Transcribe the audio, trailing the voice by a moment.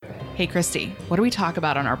Hey, Christy, what do we talk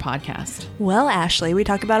about on our podcast? Well, Ashley, we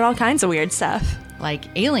talk about all kinds of weird stuff. Like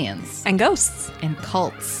aliens. And ghosts. And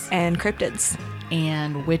cults. And cryptids.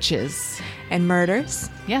 And witches. And murders.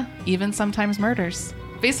 Yeah, even sometimes murders.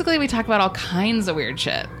 Basically, we talk about all kinds of weird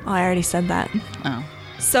shit. Oh, I already said that. Oh.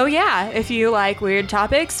 So yeah, if you like weird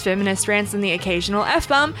topics, feminist rants, and the occasional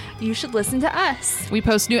F-bomb, you should listen to us. We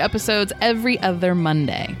post new episodes every other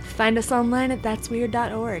Monday. Find us online at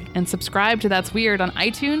that'sweird.org. And subscribe to That's Weird on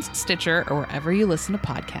iTunes, Stitcher, or wherever you listen to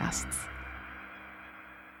podcasts.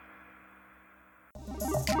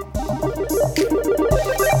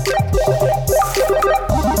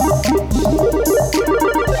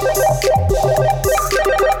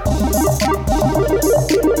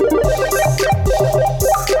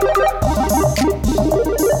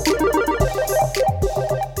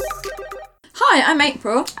 Hi, I'm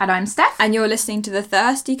April. And I'm Steph. And you're listening to The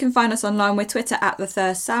Thirst. You can find us online with Twitter at The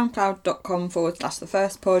Thirst, soundcloud.com/The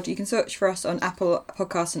Thirst Pod. You can search for us on Apple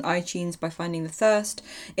Podcasts and iTunes by finding The Thirst.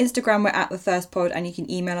 Instagram, we're at The Thirst Pod, and you can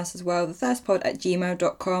email us as well,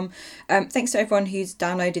 thethirstpod@gmail.com. Thanks to everyone who's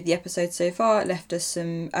downloaded the episode so far, left us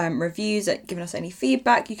some reviews, given us any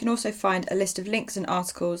feedback. You can also find a list of links and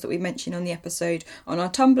articles that we mention on the episode on our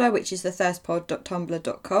Tumblr, which is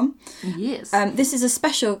thethirstpod.tumblr.com. Yes. This is a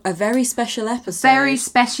very special episode. Very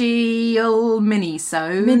special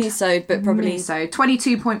mini-sode, but probably... So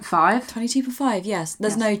 22.5. 22.5, yes.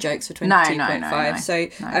 There's no jokes for 22.5. No. So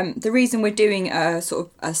the reason we're doing a sort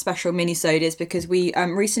of a special mini-sode is because we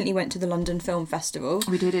recently went to the London Film Festival.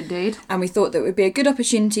 We did indeed. And we thought that it would be a good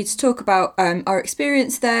opportunity to talk about our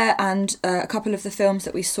experience there and a couple of the films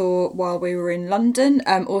that we saw while we were in London.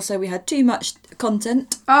 Also, we had too much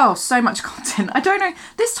content. Oh, so much content. I don't know.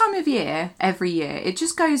 This time of year, every year, it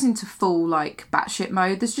just goes into full, batshit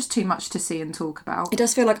mode. There's just too much to see and talk about. It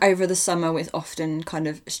does feel like over the summer we're often kind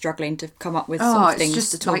of struggling to come up with some things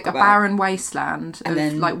to talk about. It's just like a barren wasteland of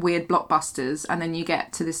weird blockbusters, and then you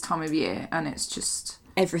get to this time of year and it's just...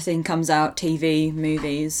 Everything comes out, TV,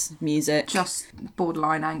 movies, music. Just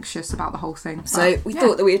borderline anxious about the whole thing. So we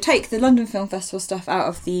thought that we would take the London Film Festival stuff out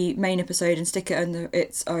of the main episode and stick it in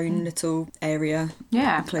its own little area.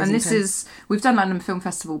 Yeah, and we've done London Film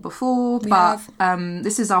Festival before, but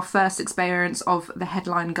this is our first experience of the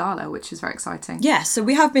headline gala, which is very exciting. Yeah, so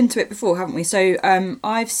we have been to it before, haven't we? So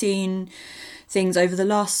I've seen things over the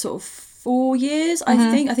last sort of 4 years, I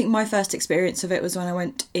think. I think my first experience of it was when I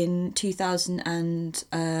went in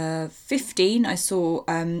 2015. I saw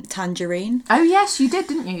Tangerine. Oh yes, you did,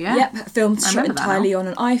 didn't you? Yeah. Yep, filmed shot entirely on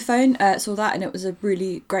an iPhone. Saw that, and it was a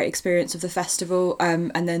really great experience of the festival.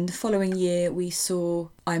 And then the following year we saw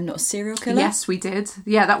I'm Not a Serial Killer. Yes, we did.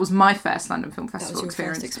 Yeah, that was my first London Film Festival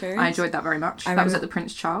experience. I enjoyed that very much. That was at the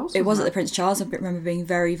Prince Charles. It was at the Prince Charles. I remember being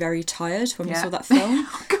very, very tired when we saw that film.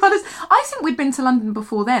 Oh, God, I think we'd been to London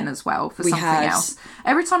before then as well for something else.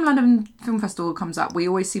 Every time London Film Festival comes up, we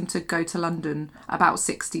always seem to go to London about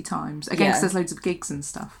 60 times. Again, because there's loads of gigs and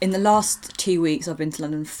stuff. In the last 2 weeks, I've been to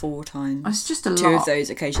London 4 times. It's just a lot. 2 of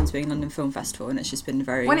those occasions being London Film Festival, and it's just been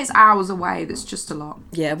very... When it's hours away, that's just a lot.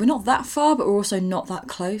 Yeah, we're not that far, but we're also not that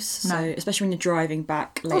close. So, especially when you're driving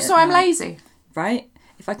back late Also, I'm lazy. Right?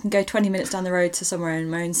 If I can go 20 minutes down the road to somewhere in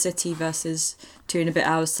my own city versus 2 and a bit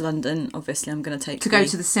hours to London, obviously I'm going to take... go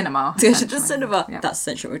to the cinema. To go to the cinema. Yep. That's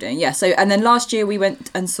essentially what we're doing. Yeah, so, and then last year we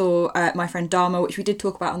went and saw My Friend Dharma, which we did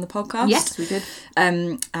talk about on the podcast. Yes, we did.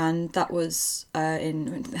 And that was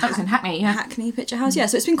in Hackney, yeah. Hackney Picture House, yeah.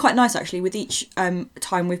 So it's been quite nice, actually, with each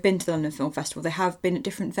time we've been to the London Film Festival. They have been at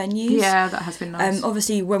different venues. Yeah, that has been nice.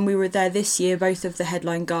 Obviously, when we were there this year, both of the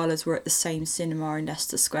headline galas were at the same cinema in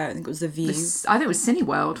Leicester Square. I think it was The View. I think it was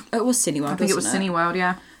Cineworld. Oh, it was Cineworld, I think it was Cineworld,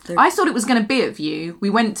 yeah. I thought it was going to be at View. We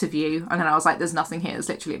went to View, and then I was like, there's nothing here. It's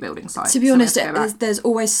literally a building site. To be honest, there's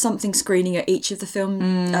always something screening at each of the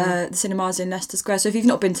the cinemas in Leicester Square. So if you've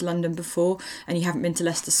not been to London before and you haven't been to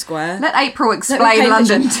Leicester Square... Let April explain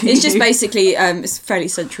London to you. It's just basically, it's fairly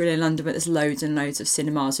central in London, but there's loads and loads of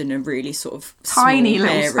cinemas in a really sort of tiny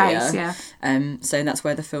little area. Space, yeah. So that's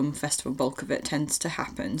where the film festival bulk of it tends to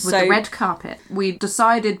happen. With the red carpet. We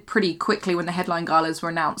decided pretty quickly when the headline galas were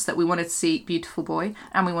announced that we wanted to see Beautiful Boy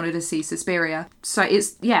and we wanted to see Suspiria. So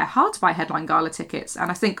it's, hard to buy headline gala tickets. And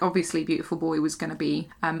I think obviously Beautiful Boy was going to be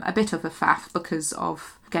a bit of a faff because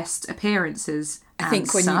of guest appearances. I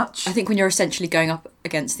think when you're essentially going up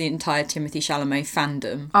against the entire Timothée Chalamet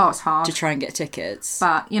fandom Oh, it's hard. to try and get tickets.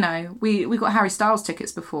 But, you know, we got Harry Styles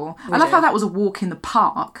tickets before. I love how that was a walk in the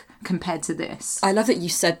park compared to this. I love that you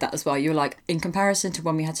said that as well. You were like, in comparison to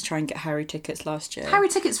when we had to try and get Harry tickets last year. Harry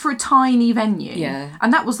tickets for a tiny venue. Yeah.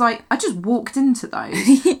 And that was like, I just walked into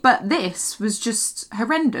those. But this was just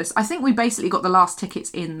horrendous. I think we basically got the last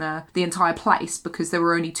tickets in the entire place because there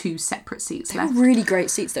were only 2 separate seats left. Really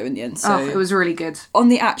great seats though in the end. So Oh, it was really good. on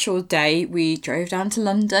the actual day, we drove down to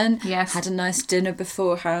London. Yes. Had a nice dinner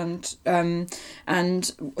beforehand. And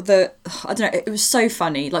I don't know, it was so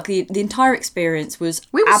funny. Like the entire experience was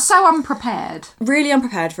We were so unprepared. really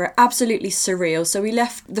unprepared for it, absolutely surreal. So we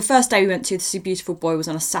left, the first day we went to See Beautiful Boy was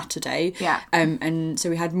on a Saturday. Yeah. And so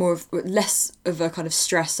we had less of a kind of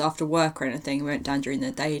stress after work or anything. We went down during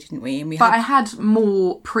the day, didn't we? And But I had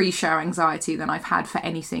more pre-show anxiety than I've had for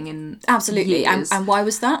anything in absolutely. years. And why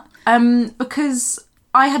was that? Because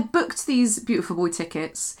I had booked these Beautiful Boy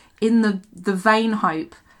tickets in the vain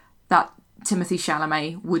hope that Timothée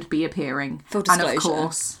Chalamet would be appearing. Full And of disclosure.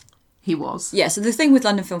 course, he was. Yeah, so the thing with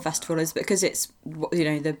London Film Festival is because it's, you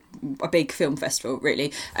know, a big film festival,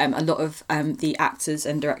 really, a lot of the actors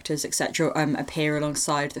and directors, etc., appear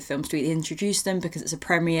alongside the films to either introduce them because it's a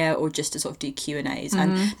premiere or just to sort of do Q&As.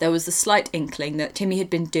 And there was the slight inkling that Timmy had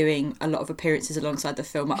been doing a lot of appearances alongside the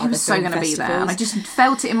film at He other was so film going to be festivals. there. And I just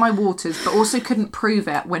felt it in my waters, but also couldn't prove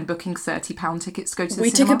it when booking £30 tickets to go to the We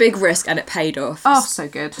cinema. took a big risk and it paid off. Oh, so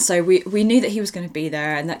good. So we knew that he was going to be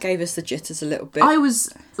there and that gave us the jitters a little bit. I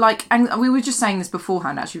was like, and we were just saying this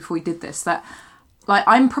beforehand actually before we did this, that like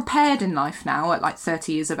I'm prepared in life now at like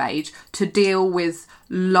 30 years of age to deal with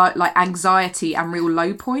like anxiety and real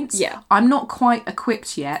low points. Yeah. I'm not quite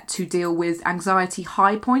equipped yet to deal with anxiety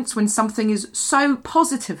high points when something is so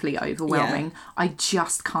positively overwhelming. Yeah. I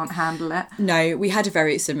just can't handle it. No, we had a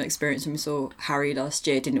very similar experience when we saw Harry last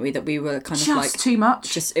year, didn't we? That we were kind of Just like too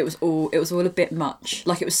much. just it was all a bit much.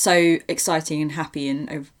 Like it was so exciting and happy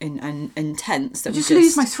and intense that I just we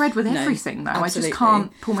lose my thread with no, everything though. absolutely. I just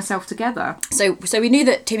can't pull myself together. So we knew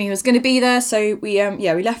that Timmy was going to be there. So we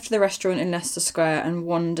left the restaurant in Leicester Square and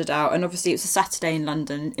wandered out. And obviously it was a Saturday in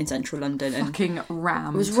London, in central London, and Fucking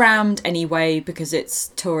rammed. it was rammed anyway because it's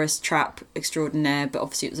tourist trap extraordinaire. But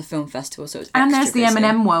obviously it was a film festival, so it was And extra there's the busy.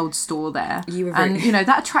 M&M World store there. You were very- And, you know,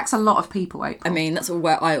 that attracts a lot of people, April. I mean, that's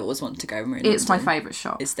where I always want to go when we're in It's my London. favourite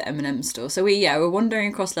shop. It's the M&M store. So we were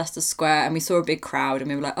wandering across Leicester Square and we saw a big crowd and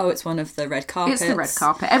we were like, oh, it's one of the red carpets. It's the red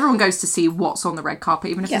carpet. Everyone goes to see what's on the red carpet,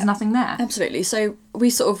 even if there's nothing there. Absolutely. So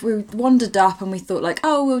we wandered up and we thought like,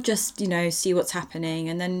 oh, we'll just, see what's happening.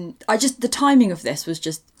 And then the timing of this was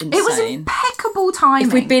just insane. It was impeccable timing.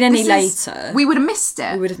 If we'd been any later, we would have missed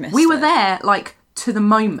it. We were there, like, to the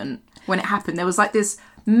moment when it happened. There was, like, this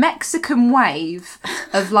Mexican wave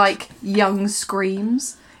of, like, young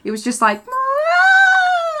screams. It was just like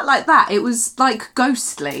that. It was, like,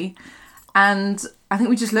 ghostly. And I think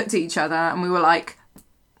we just looked at each other and we were like,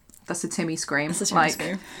 that's a Timmy scream. That's a Timmy like,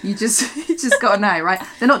 scream. You just got to know, right?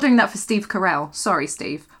 They're not doing that for Steve Carell. Sorry,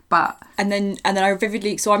 Steve. But and then I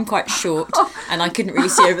vividly, so I'm quite short and I couldn't really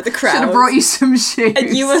see over the crowd. should have brought you some shoes. And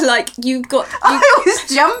you were like, I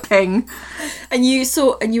was jumping. and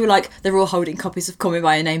you were like, they're all holding copies of Call Me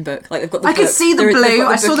by Your Name book. Like they've got the I book. could see the They've blue.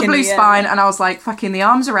 got I saw book the in blue air. spine, and I was like, "Fucking, the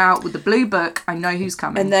arms are out with the blue book. I know who's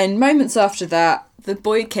coming." And then moments after that, the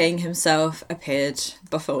Boy King himself appeared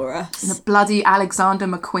before us. the bloody Alexander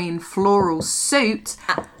McQueen floral suit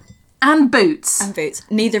and boots. And boots.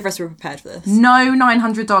 Neither of us were prepared for this. No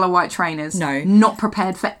 $900 white trainers. No. Not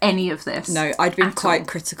prepared for any of this. No, I'd been at quite all.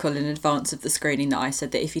 critical in advance of the screening that I said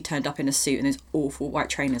that if he turned up in a suit and those awful white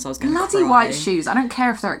trainers, I was going to Bloody cry. white shoes. I don't care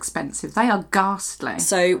if they're expensive. They are ghastly.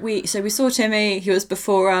 So we saw Timmy. He was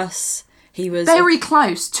before us. He was Very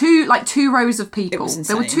close. Two rows of people. was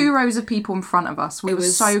There were insane. 2 rows of people in front of us. We were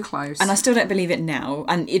so close. and I still don't believe it now.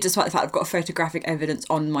 And despite the fact I've got photographic evidence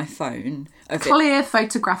on my phone of Clear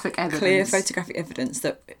photographic evidence. clear photographic evidence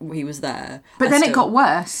that he was there. But then it got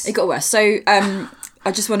worse. It got worse. So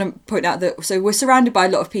I just want to point out that we're surrounded by a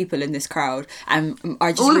lot of people in this crowd, and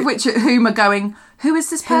I just All of whom are going, who is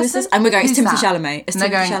this person? who is this? And we're going, it's Who's Timothée that? Chalamet. It's And they're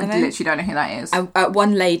Timothée going, Chalamet. I literally don't know who that is.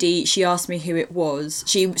 One lady, she asked me who it was.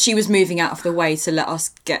 She was moving out of the way to let us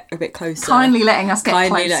get a bit closer. Kindly letting us get Kindly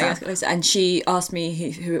closer. letting us get closer. And she asked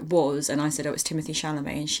me who it was, and I said, oh, it's Timothée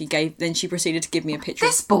Chalamet. And then she proceeded to give me a picture.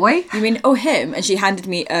 This boy? You mean, oh, him? And she handed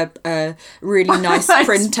me a really nice Nice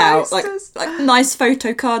printout, like posters. nice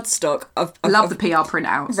photo card stock of Love the PR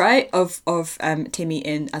printouts. right of Timmy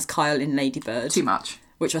as Kyle in Lady Bird. Too much.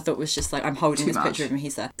 Which I thought was just like, I'm holding this much. picture of him,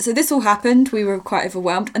 he's there. So this all happened, we were quite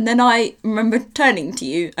overwhelmed, and then I remember turning to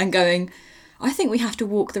you and going, I think we have to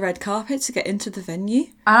walk the red carpet to get into the venue.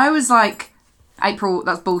 And I was like, April,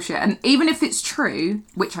 that's bullshit. And even if it's true,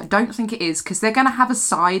 which I don't think it is, because they're going to have a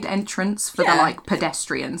side entrance for the, like,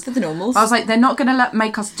 pedestrians. For the normals. I was like, they're not going to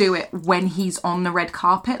make us do it when he's on the red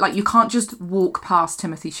carpet. Like, you can't just walk past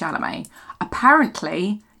Timothée Chalamet.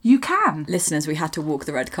 Apparently, you can. Listeners, we had to walk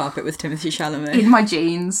the red carpet with Timothée Chalamet. In my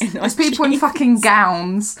jeans. There's people in fucking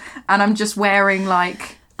gowns, and I'm just wearing,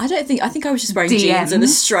 like... I think I was just wearing jeans and a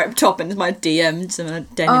striped top and my DMs and a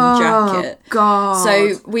denim jacket. God.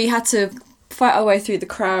 So we had to fight our way through the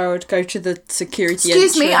crowd, go to the security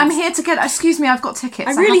Excuse me, entrance. I'm here to get... Excuse me, I've got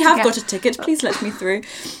tickets. I really have got a ticket. Please let me through.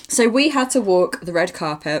 So we had to walk the red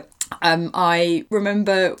carpet. I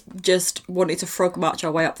remember just wanting to frog march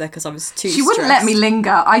our way up there because I was too She wouldn't stressed. let me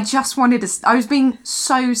linger. I just wanted to... I was being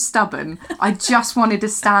so stubborn. I just wanted to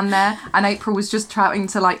stand there, and April was just trying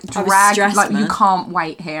to, like, drag... stressed, like, man. you can't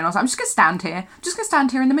wait here. And I was like, I'm just going to stand here. I'm just going to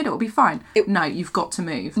stand here in the middle. It'll be fine. No, you've got to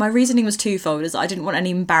move. My reasoning was twofold, is I didn't want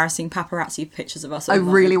any embarrassing paparazzi pictures of us. I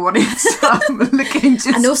online. really wanted to start looking just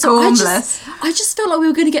And also, formless. I just felt like we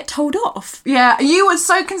were going to get told off. Yeah, you were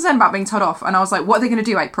so concerned about being told off. And I was like, what are they going to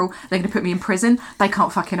do, April? They're going to put me in prison. They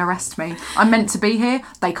can't fucking arrest me. I'm meant to be here.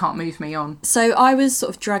 They can't move me on. So I was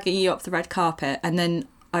sort of dragging you up the red carpet, and then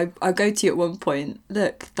I go to you at one point.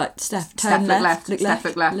 Look, like Steph, turn Steph, look left, left. look Steph, left,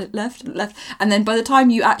 look left. look left, look left. And then by the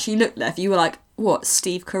time you actually looked left, you were like, "What?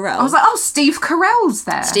 Steve Carell?" I was like, oh, Steve Carell's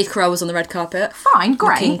there. Steve Carell was on the red carpet. Fine,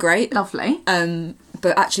 great. Looking great. Lovely.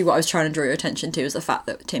 But actually, what I was trying to draw your attention to was the fact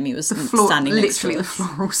that Timmy was standing next to literally us. the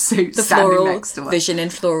floral suit The standing floral next to us. vision in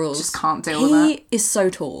florals. Just can't deal with He that. is so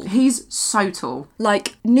tall. He's so tall.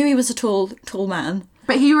 Like, knew he was a tall man.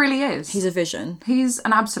 But he really is. He's a vision He's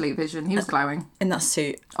an absolute vision. He was glowing. in that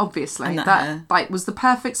suit Obviously. And that hair. Like, was the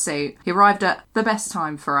perfect suit. He arrived at the best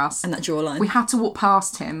time for us. and that jawline. We had to walk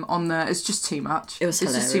past him on the... It's just too much. It was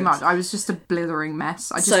It's just too hilarious. much. I was just a blithering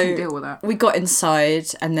mess. I just couldn't deal with it. We got inside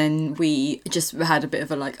and then we just had a bit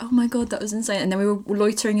of a like, oh my god, that was insane. And then we were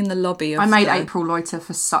loitering in the lobby of I made the- April loiter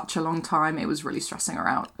for such a long time. It was really stressing her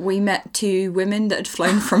out. We met two women that had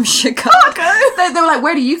flown from Chicago. They were like,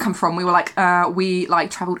 where do you come from? We were like, we like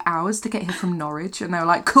travelled hours to get here from Norwich. And they were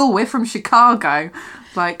like, cool, we're from Chicago.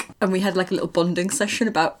 Like, And we had like a little bonding session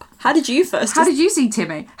about how did you first... how did you see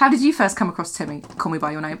Timmy? How did you first come across Timmy? Call Me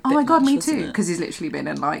By Your Name. Oh my god, much, me wasn't too. it? Because he's literally been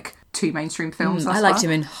in like 2 mainstream films. I liked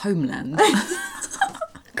him in Homeland.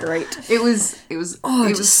 Great. It was Oh,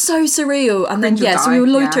 it was so surreal. And then, cringe or so we were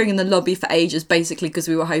die, loitering yeah. in the lobby for ages, basically, because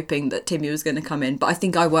we were hoping that Timmy was going to come in. But I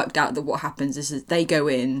think I worked out that what happens is they go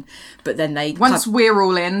in, but then they once we're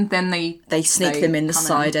all in, then they sneak them in the come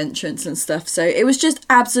side entrance and stuff. So it was just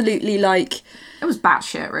absolutely like... It was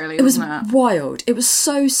batshit, really, It was wasn't it? wild. It was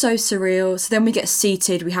so surreal. So then we get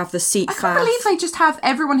seated. We have the seat I can't believe they just have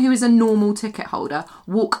everyone who is a normal ticket holder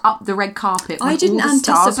walk up the red carpet when I didn't all the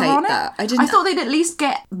stars are anticipate on that. it. I didn't- I thought they'd at least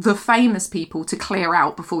get the famous people to clear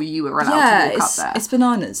out before you were allowed Yeah, to walk up there. it's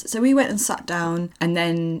bananas. So we went and sat down and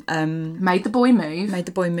then Made the boy move. made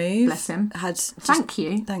the boy move. Bless him. Had just- Thank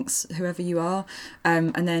you. Thanks, whoever you are.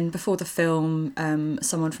 And then before the film,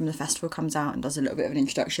 someone from the festival comes out and does a little bit of an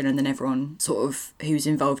introduction, and then everyone sort of who's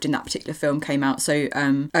involved in that particular film came out. So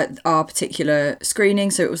at our particular screening,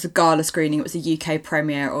 so it was the gala screening, it was the UK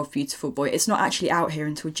premiere of Beautiful Boy. It's not actually out here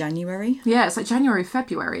until January. Yeah, it's like January,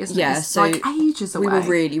 February, isn't it? Yeah, It's so like ages away. We were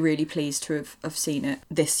really, really pleased to have seen it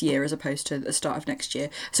this year as opposed to the start of next year.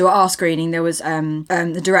 So at our screening, there was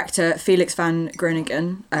the director, Felix van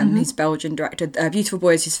Groningen, he's a Belgian director. Beautiful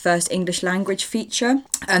Boy is his first English language feature.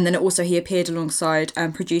 And then also he appeared alongside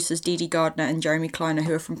producers Dee Dee Gardner and Jeremy Kleiner,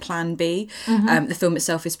 who are from Plan B. The film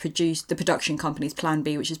itself is produced, the production company's Plan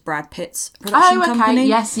B, which is Brad Pitt's production company.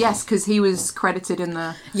 Yes, because he was credited in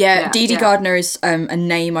the... Yeah, Dee Dee Gardner is a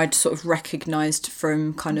name I'd sort of recognised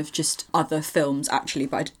from kind of just other films, actually,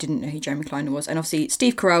 but I didn't know who Jeremy Kleiner was. And obviously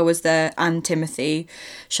Steve Carell was there, and Timothée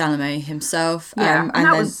Chalamet himself. Yeah, and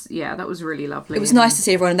then that was really lovely. it was nice to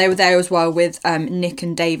see everyone, and they were there as well with Nick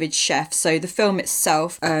and David Sheff. So the film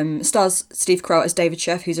itself stars Steve Carell as David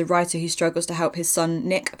Sheff, who's a writer who struggles to help his son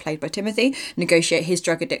Nick, played by Timothy, negotiate his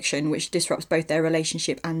drug addiction, which disrupts both their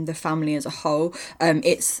relationship and the family as a whole.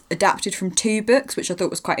 It's adapted from 2 books, which I thought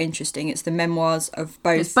was quite interesting. It's the memoirs of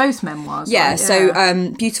both. It's both memoirs. Yeah, right?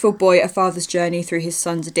 so Beautiful Boy, A Father's Journey Through His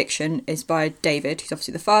Son's Addiction is by David, who's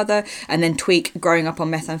obviously the father, and then Tweak, Growing Up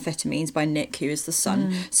on Methamphetamines by Nick, who is the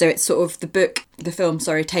son. So it's sort of, the book the film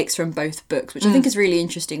takes from both books, which I think is really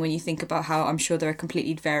interesting when you think about how I'm sure there are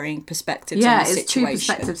completely varying perspectives on the situation. It's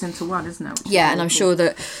two perspectives into one, isn't it? Yeah, and I'm sure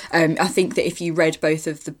that I think that if you read both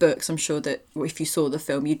of the books, I'm sure that if you saw the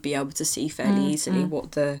film, you'd be able to see fairly easily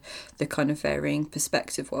what the kind of varying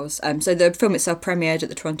perspective was. So the film itself premiered at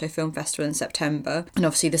the Toronto Film Festival in September, and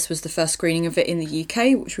obviously this was the first screening of it in the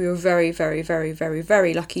UK, which we were very, very, very, very,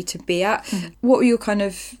 very lucky to be at. What were your kind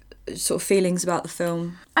of sort of feelings about the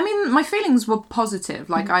film? I mean, my feelings were positive.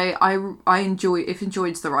 Like, I enjoyed, if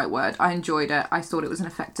enjoyed's the right word, I enjoyed it. I thought it was an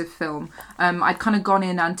effective film. I'd kind of gone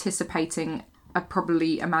in anticipating, I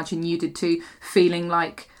probably imagine you did too, feeling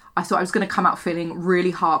like I thought I was going to come out feeling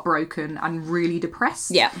really heartbroken and really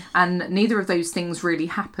depressed. Yeah. And neither of those things really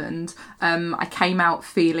happened. I came out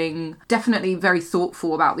feeling definitely very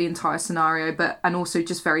thoughtful about the entire scenario, and also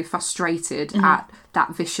just very frustrated at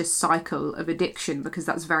that vicious cycle of addiction, because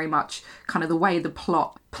that's very much kind of the way the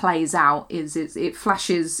plot plays out. Is it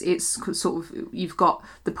flashes, it's sort of, you've got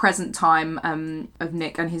the present time of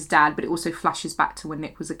Nick and his dad, but it also flashes back to when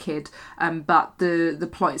Nick was a kid, but the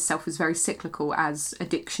plot itself is very cyclical, as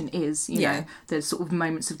addiction is, you know. There's sort of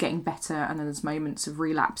moments of getting better and then there's moments of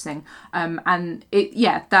relapsing, and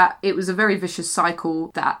it was a very vicious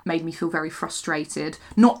cycle that made me feel very frustrated,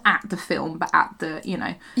 not at the film but at the, you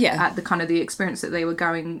know, at the kind of the experience that they were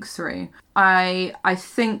going through. I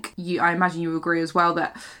think I imagine you agree as well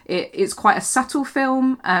that it's quite a subtle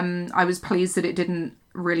film. I was pleased that it didn't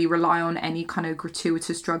really rely on any kind of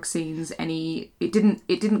gratuitous drug scenes. It didn't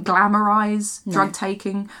glamorize drug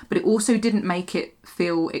taking, but it also didn't make it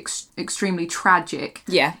feel extremely tragic.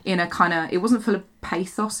 Yeah. In a kind of, it wasn't full of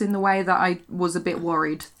pathos in the way that I was a bit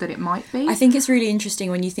worried that it might be. I think it's really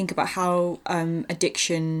interesting when you think about how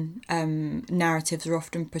addiction narratives are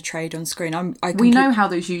often portrayed on screen. We know how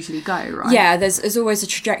those usually go, right? Yeah, there's always a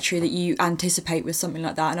trajectory that you anticipate with something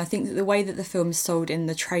like that, and I think that the way that the film is sold in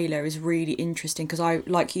the trailer is really interesting, because I,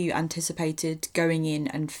 like you, anticipated going in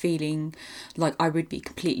and feeling like I would be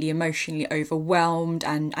completely emotionally overwhelmed,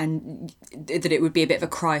 and that it would be a bit of a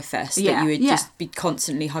cry fest, that you would just be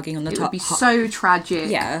constantly hugging on the top. It would be so tragic.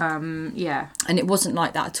 Yeah. And it wasn't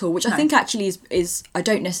like that at all, which I think actually is I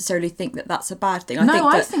don't necessarily think that that's a bad thing.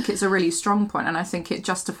 I think it's a really strong point, and I think it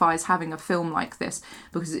justifies having a film like this,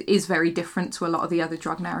 because it is very different to a lot of the other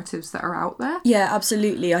drug narratives that are out there. Yeah,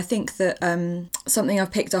 absolutely. I think that something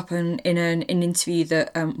I've picked up in an interview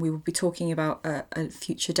that we will be talking about at a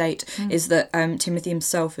future date is that Timothy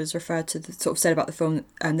himself has referred to sort of said about the film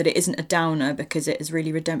that it isn't a downer because it is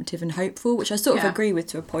really redemptive and hopeful, which I sort of agree with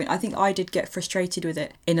to a point. I think I did get frustrated with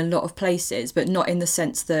it in a lot of places, but not in the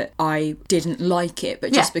sense that I didn't like it,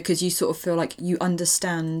 but just because you sort of feel like you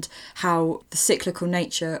understand how the cyclical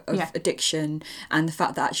nature of addiction, and the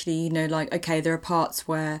fact that actually, you know, like, okay, there are parts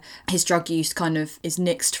where his drug use kind of is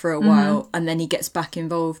nixed for a while and then he gets back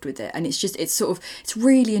involved with it, and it's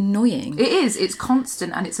really annoying. It is, it's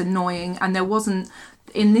constant and it's annoying, and there wasn't,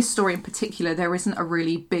 in this story in particular, there isn't a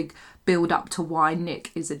really big build up to why Nick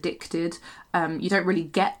is addicted. You don't really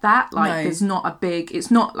get that. Like, there's not a big, it's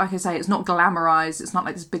not, like I say, it's not glamorized, it's not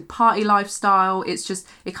like this big party lifestyle, it's just,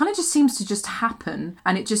 it kind of just seems to just happen,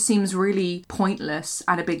 and it just seems really pointless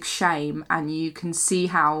and a big shame, and you can see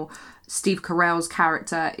how Steve Carell's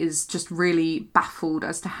character is just really baffled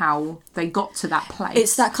as to how they got to that place.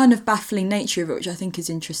 It's that kind of baffling nature of it, which I think is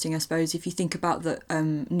interesting, I suppose, if you think about that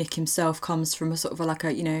Nick himself comes from a sort of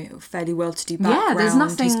a you know, fairly well-to-do background. Yeah, there's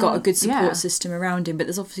nothing... He's got a good support system around him, but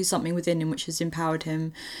there's obviously something within him which has empowered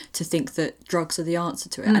him to think that drugs are the answer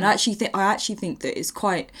to it. And I actually think that it's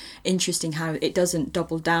quite interesting how it doesn't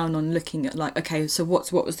double down on looking at, like, okay, so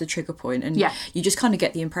what was the trigger point? And you just kind of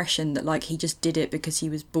get the impression that, like, he just did it because he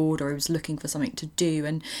was bored or he was looking for something to do,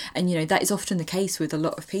 and you know, that is often the case with a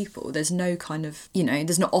lot of people. There's no kind of, you know,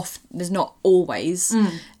 there's not always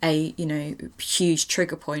a, you know, huge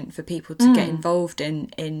trigger point for people to get involved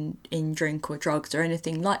in drink or drugs or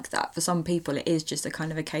anything like that. For some people it is just a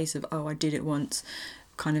kind of a case of, oh, I did it once,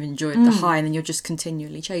 kind of enjoyed the high, and then you're just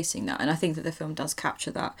continually chasing that. And I think that the film does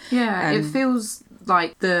capture that. It feels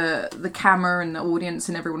like the camera and the audience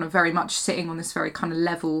and everyone are very much sitting on this very kind of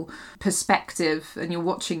level perspective, and you're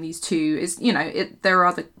watching these two, is, you know, there are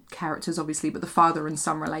other characters obviously, but the father and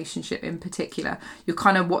son relationship in particular, you're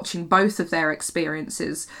kind of watching both of their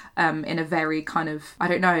experiences in a very kind of, I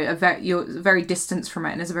don't know, you're very distant from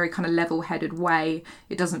it, and there's a very kind of level-headed way.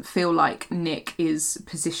 It doesn't feel like Nick is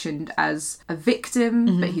positioned as a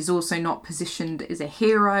victim, but he's also not positioned as a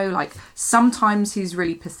hero. Like, sometimes he's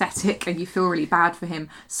really pathetic and you feel really bad for him,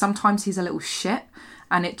 sometimes he's a little shit.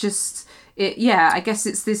 And I guess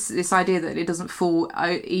it's this idea that it doesn't fall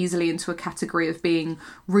easily into a category of being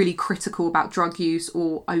really critical about drug use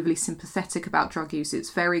or overly sympathetic about drug use.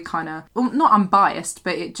 It's very kind of, well, not unbiased,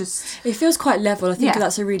 but it feels quite level. I think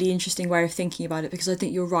that's a really interesting way of thinking about it, because I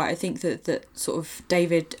think you're right. I think that sort of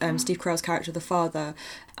David, Steve Carell's character, the father,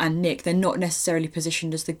 and Nick, they're not necessarily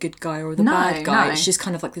positioned as the good guy or the bad guy. It's just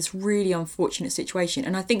kind of like this really unfortunate situation.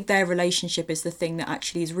 And I think their relationship is the thing that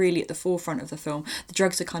actually is really at the forefront of the film. The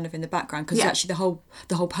drugs are kind of in the background, because actually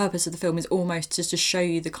the whole purpose of the film is almost just to show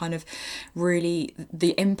you the kind of really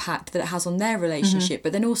the impact that it has on their relationship,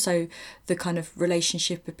 but then also the kind of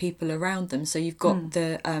relationship with people around them. So you've got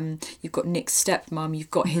you've got Nick's stepmom,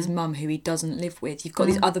 you've got his mum who he doesn't live with, you've got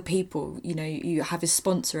these other people, you know, you have his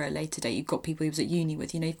sponsor at a later date, you've got people he was at uni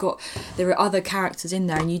with, you know, there are other characters in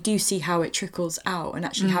there, and you do see how it trickles out, and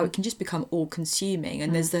actually how it can just become all consuming.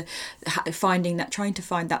 And there's trying to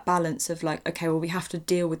find that balance of like, okay, well, we have to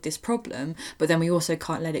deal with this problem, but then we also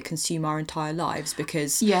can't let it consume our entire lives,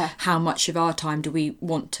 because how much of our time do we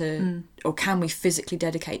want to or can we physically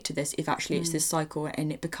dedicate to this if actually it's this cycle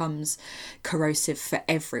and it becomes corrosive for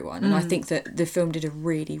everyone. And I think that the film did a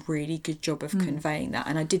really, really good job of conveying that.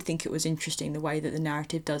 And I did think it was interesting the way that the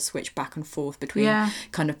narrative does switch back and forth between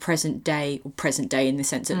kind of present day in the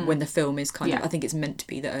sense that when the film is kind of, I think it's meant to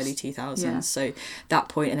be the early 2000s, so that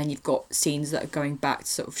point, and then you've got scenes that are going back to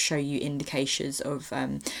sort of show you indications of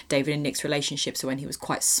David and Nick's relationship, so when he was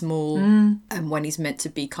quite small and when he's meant to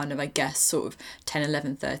be kind of, I guess, sort of 10,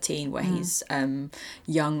 11, 13, where he's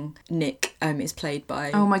young Nick is played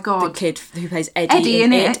by the kid who plays Eddie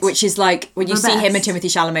in it, which is like when you see him and Timothy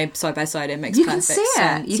Chalamet side by side, it makes perfect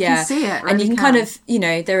sense. You can see it, and you can kind of, you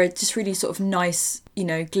know, there are just really sort of nice, you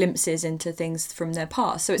know, glimpses into things from their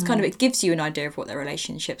past. So it's kind of, it gives you an idea of what their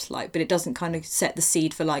relationship's like, but it doesn't kind of set the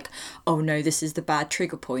seed for like, oh no, this is the bad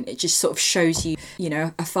trigger point. It just sort of shows you, you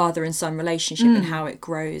know, a father and son relationship and how it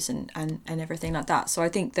grows and everything like that. So I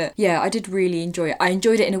think that, I did really enjoy it. I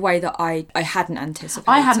enjoyed it in a way that I hadn't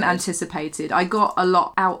anticipated. I got a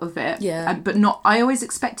lot out of it. But not, I always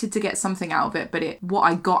expected to get something out of it, but what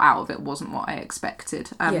I got out of it wasn't what I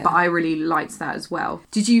expected. But I really liked that as well.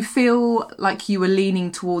 Did you feel like you were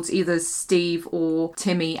leaning towards either Steve or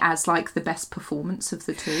Timmy as like the best performance of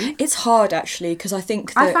the two? It's hard actually, because I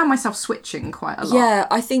think that, I found myself switching quite a lot. Yeah,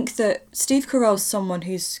 I think that Steve Carell's someone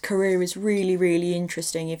whose career is really, really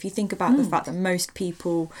interesting. If you think about the fact that most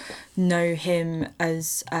people know him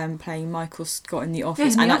as playing Michael Scott in The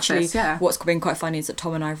Office, what's been quite funny is that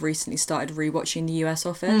Tom and I have recently started rewatching The US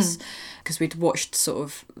Office, because we'd watched sort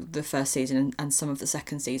of the first season and some of the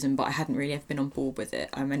second season, but I hadn't really ever been on board with it,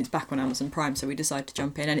 and it's back on Amazon Prime, so we decided to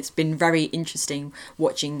jump in, and it's been very interesting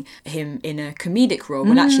watching him in a comedic role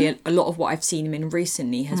when actually a lot of what I've seen him in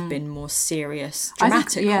recently has been more serious,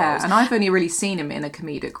 dramatic roles. And I've only really seen him in a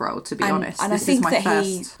comedic role, to be honest. And this I think is my that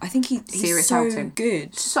first he's so outing.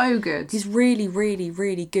 good. So good. He's really, really,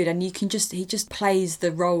 really good, and he just plays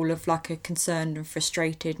the role of like a concerned and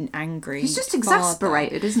frustrated and angry. He's just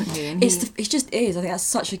exasperated, isn't he? And he just is. I think that's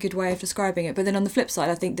such a good way of describing it. But then on the flip side,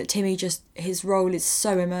 I think that Timmy his role is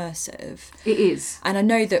so immersive. It is. And I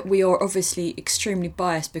know that we are obviously extremely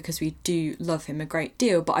biased because we do love him a great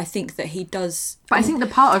deal, but I think that he does. But I think the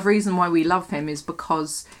part of reason why we love him is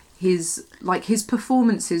because his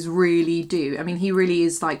performances really do. I mean, he really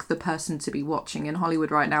is like the person to be watching in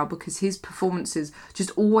Hollywood right now, because his performances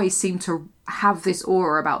just always seem to have this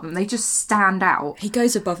aura about them. They just stand out. He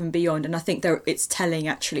goes above and beyond, and I think it's telling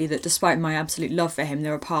actually that despite my absolute love for him,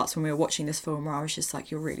 there are parts when we were watching this film where I was just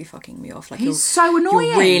like, you're really fucking me off. Like, he's so annoying.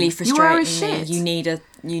 You're really frustrating me. Shit.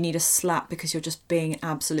 You need a slap because you're just being an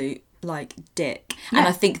absolute like dick. And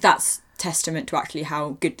I think that's testament to actually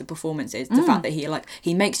how good the performance is. The fact that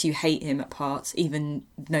he makes you hate him at parts, even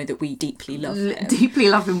though that we deeply love him. Deeply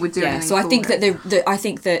love him. We're doing. So I think that I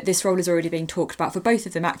think that this role is already being talked about for both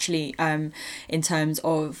of them actually, in terms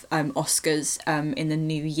of Oscars in the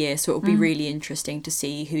new year. So it'll be really interesting to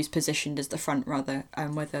see who's positioned as the front runner,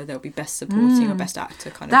 whether there'll be best supporting or best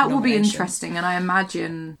actor kind of. That will be interesting, and I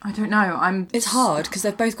imagine, I don't know. It's hard because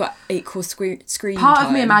they've both got equal screen Part time.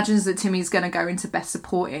 of me imagines that Timmy's going to go into best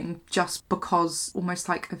supporting just because almost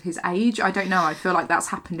like of his age. I don't know. I feel like that's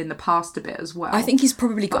happened in the past a bit as well. I think he's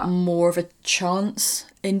probably got more of a chance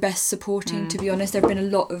in Best Supporting, to be honest. There have been a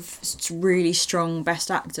lot of really strong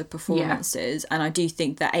Best Actor performances, and I do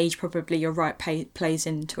think that age probably, you're right, plays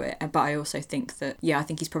into it. But I also think that, I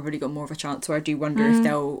think he's probably got more of a chance, so I do wonder if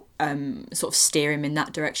they'll sort of steer him in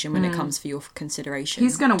that direction when it comes for your consideration.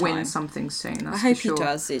 He's going to win something soon, that's I hope for sure. he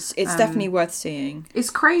does. It's definitely worth seeing. It's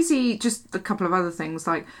crazy, just a couple of other things,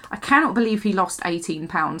 like, I cannot believe he lost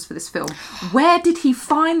 £18 for this film. Where did he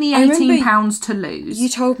find the £18 to lose? You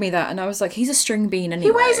told me that, and I was like, he's a string bean anyway.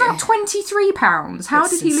 He weighs about £23. How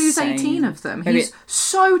did he lose insane. 18 of them? He's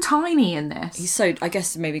so tiny in this. He's so, I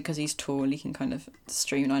guess maybe because he's tall, he can kind of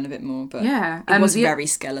streamline a bit more, but yeah, it was very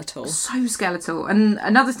skeletal. So skeletal. And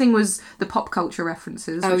another thing was the pop culture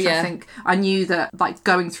references, which I think I knew that, like,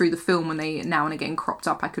 going through the film when they now and again cropped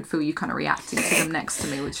up, I could feel you kind of reacting to them next to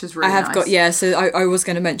me, which is really nice. So I was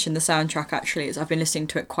going to mention the soundtrack, actually. I've been listening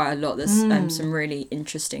to it quite a lot. There's some really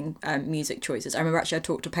interesting music choices. I remember actually I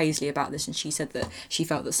talked to Paisley about this, and she said that she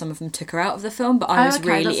felt that some of them took her out of the film, but I was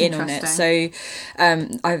really in on it. So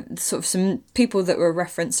I sort of some people that were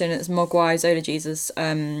referenced in it as Mogwai, Zola Jesus,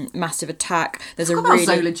 Massive Attack. There's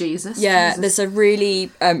Zola Jesus. Yeah, there's a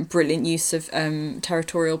really brilliant use of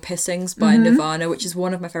Territorial Pissings by Nirvana, which is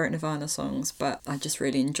one of my favourite Nirvana songs, but I just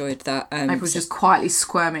really enjoyed that. I was just quietly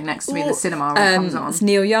squirming next to me in the cinema when it comes on. It's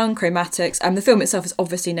Neil Young, Chromatics. The film itself is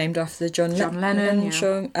obviously named after the John Lennon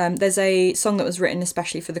song. There's a song that was written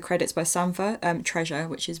especially for the credits by Sampha, Treasure,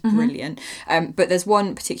 which is brilliant. But there's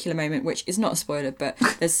one particular moment which is not a spoiler, but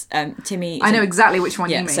there's Timmy. I know exactly which one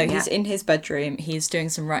you mean. So he's in his bedroom, he's doing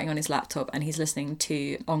some writing on his laptop, and he's listening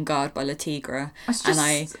to On Guard by La Tigra. And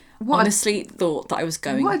I honestly thought that I was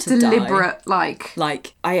going to die. What a deliberate,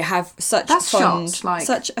 like, I have such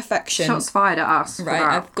such affection. Shots fired at us. Right,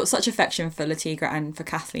 I've got such affection for La Tigra and for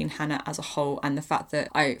Kathleen Hanna as a whole, and the fact that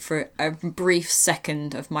for a brief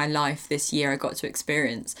second of my life this year, I got to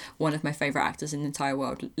experience one of my favourite actors in the entire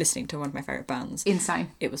world listening to one of my favourite bands.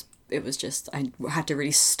 Insane. It was just, I had to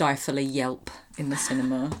really stifle a yelp in the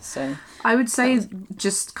cinema. So I would say,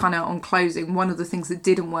 just kind of on closing, one of the things that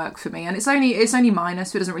didn't work for me, and it's only minor,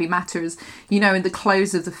 so it doesn't really matter, is, in the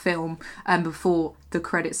close of the film and before the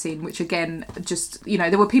credit scene, which again, just,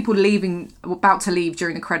 there were people about to leave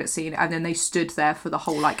during the credit scene, and then they stood there for the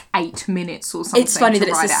whole 8 minutes or something. It's funny to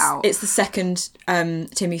that ride it out. It's the second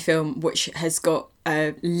Timmy film which has got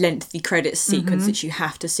a lengthy credits sequence that you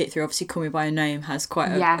have to sit through. Obviously, Call Me by Your Name has quite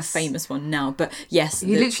a famous one now, but yes,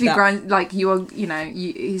 he literally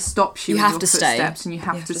he stops you. You have to stay, and you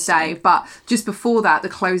have to stay. But just before that, the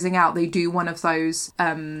closing out, they do one of those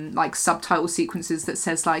subtitle sequences that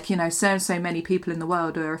says so and so many people in the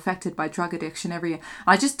world are affected by drug addiction every year.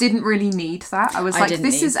 I just didn't really need that. I was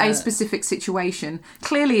this is a specific situation.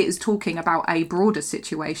 Clearly, it is talking about a broader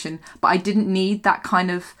situation, but I didn't need that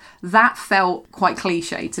that felt quite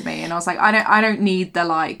cliche to me, and I was like, I don't need the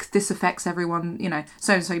this affects everyone,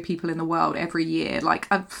 so and so people in the world every year.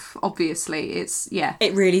 Obviously,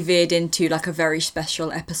 it really veered into a very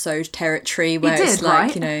special episode territory where it's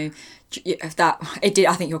right? It did.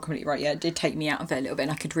 I think you're completely right. Yeah, it did take me out of it a little bit,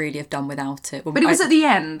 and I could really have done without it. But it was at the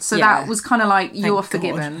end, so that was kind of you're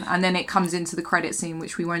forgiven, and then it comes into the credit scene,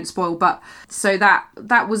 which we won't spoil. But so that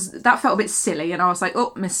felt a bit silly, and I was like,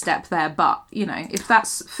 oh, misstep there. But if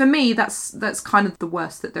that's for me, that's kind of the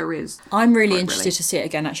worst that there is. I'm really interested to see it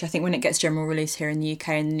again. Actually, I think when it gets general release here in the UK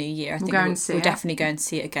in the new year, I think we'll definitely go and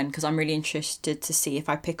see it again, because I'm really interested to see if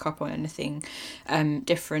I pick up on anything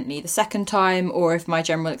differently the second time, or if my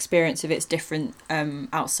general experience of it's different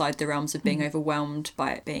outside the realms of being overwhelmed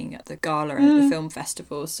by it being at the gala and at the film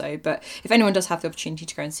festival. So, but if anyone does have the opportunity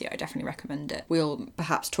to go and see it, I definitely recommend it. We'll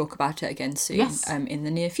perhaps talk about it again soon in the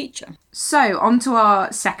near future. So, on to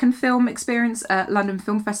our second film experience at London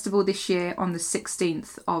Film Festival this year on the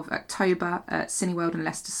 16th of October at Cineworld in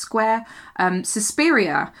Leicester Square.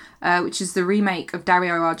 Suspiria, which is the remake of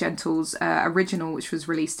Dario Argento's original, which was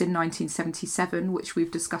released in 1977, which we've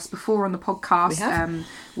discussed before on the podcast.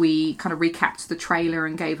 We kind of recapped the trailer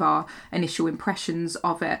and gave our initial impressions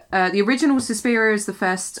of it. The original Suspiria is the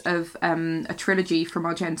first of a trilogy from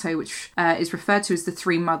Argento, which is referred to as The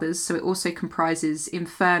Three Mothers. So it also comprises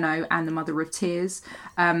Inferno and The Mother of Tears.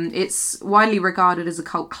 It's widely regarded as a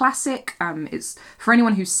cult classic. It's for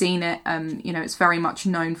anyone who's seen it, it's very much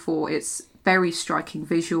known for its very striking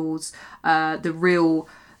visuals, the real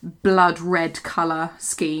blood red colour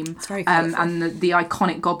scheme. It's very colourful. And the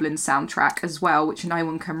iconic Goblin soundtrack as well, which no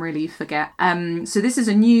one can really forget. So this is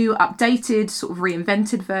a new, updated, sort of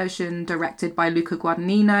reinvented version directed by Luca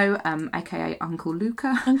Guadagnino, aka Uncle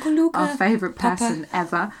Luca. Uncle Luca. Our favourite person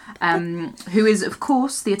ever, who is, of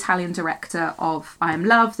course, the Italian director of I Am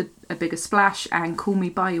Love, A Bigger Splash, and Call Me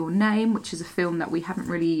By Your Name, which is a film that we haven't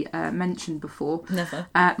really mentioned before. Never.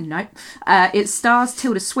 No. It stars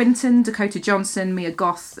Tilda Swinton, Dakota Johnson, Mia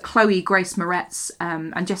Goth, Chloe Grace Moretz,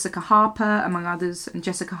 and Jessica Harper, among others. And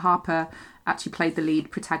Jessica Harper actually played the lead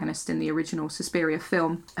protagonist in the original Suspiria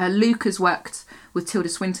film. Luke has worked with Tilda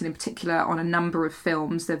Swinton in particular on a number of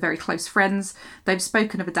films. They're very close friends. They've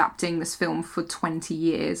spoken of adapting this film for 20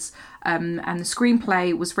 years. And the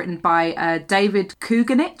screenplay was written by David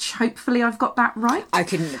Kuganich. Hopefully I've got that right. I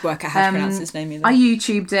couldn't work out how to pronounce his name either. I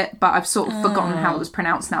YouTubed it, but I've sort of forgotten how it was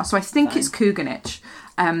pronounced now. So I think it's Kuganich.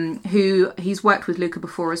 Who he's worked with Luca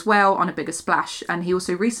before as well on A Bigger Splash, and he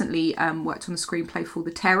also recently worked on the screenplay for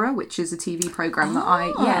The Terror, which is a TV programme that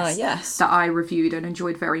I reviewed and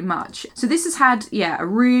enjoyed very much. So this has had a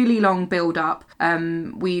really long build up.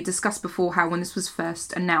 We discussed before how when this was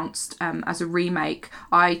first announced as a remake,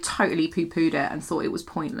 I totally poo-pooed it and thought it was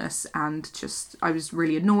pointless, and just I was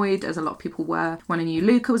really annoyed, as a lot of people were, when I knew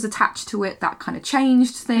Luca was attached to it. That kind of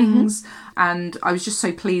changed things. And I was just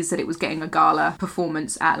so pleased that it was getting a gala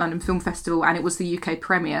performance at London Film Festival, and it was the UK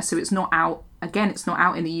premiere, so it's not out. Again, it's not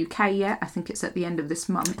out in the UK yet. I think it's at the end of this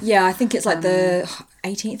month. Yeah, I think it's like the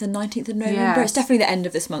 18th and 19th of November. Yeah. It's definitely the end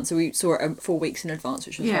of this month, so we saw it 4 weeks in advance,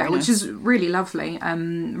 which was very nice. Which is really lovely,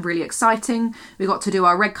 really exciting. We got to do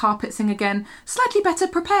our red carpet thing again, slightly better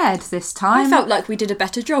prepared this time. I felt like we did a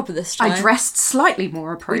better job this time. I dressed slightly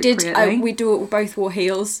more appropriately. We both wore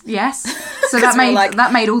heels. Yes, so that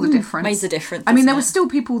made all the difference. Made the difference. I mean, there were still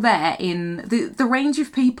people there in the range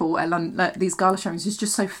of people at London, these gala showings is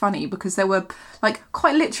just so funny, because there were like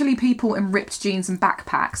quite literally people in ripped jeans and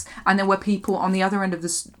backpacks, and there were people on the other end of the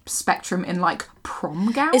spectrum in like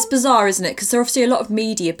prom gowns. It's bizarre, isn't it? Because there are obviously a lot of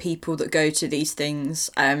media people that go to these things.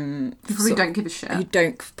 Who probably don't give a shit. Who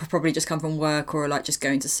don't probably just come from work, or like just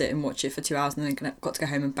going to sit and watch it for 2 hours and then got to go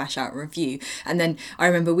home and bash out a review. And then I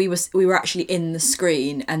remember we were actually in the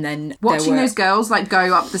screen, and then watching those girls like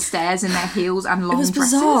go up the stairs in their heels and long dresses. It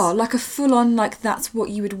was bizarre, like a full on, like that's what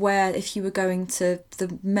you would wear if you were going to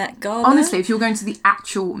the Met Gala. Honestly, if you're going to the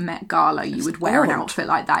actual Met Gala, you would wear an outfit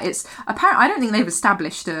like that. It's apparent. I don't think they've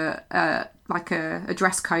established a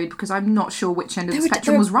dress code, because I'm not sure which end of the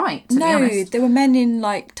spectrum was right, to be honest. There were men in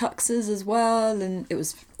like tuxes as well, and it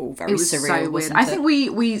was all very surreal. So weird. I think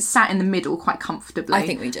we sat in the middle quite comfortably. I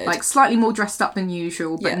think we did. Like slightly more dressed up than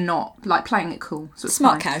usual, but not like playing it cool. So it's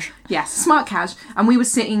smart cash. Yes, smart cash. And we were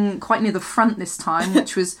sitting quite near the front this time,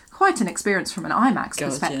 which was quite an experience from an IMAX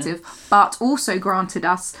perspective, but also granted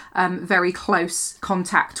us very close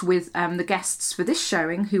contact with the guests for this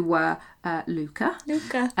showing, who were Luca,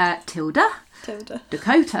 Tilda,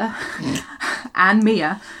 Dakota, and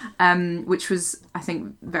Mia, which was, I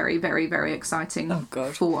think, very, very, very exciting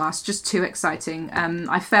for us. Just too exciting.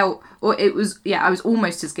 I felt, I was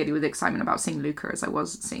almost as giddy with excitement about seeing Luca as I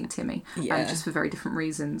was seeing Timmy, just for very different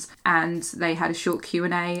reasons. And they had a short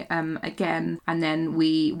Q&A again, and then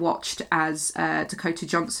we watched as Dakota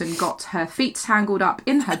Johnson got her feet tangled up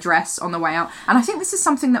in her dress on the way out. And I think this is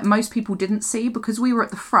something that most people didn't see, because we were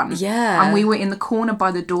at the front. Yeah. And we were in the corner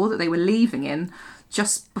by the door that they were leaving in.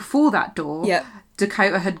 Just before that door,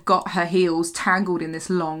 Dakota had got her heels tangled in this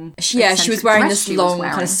long. She was wearing this long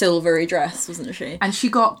kind of silvery dress, wasn't she? And she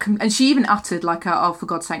even uttered like a "oh, for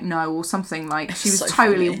God's sake, no" or something. Like she was so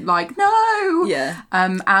totally funny. Like no. Yeah.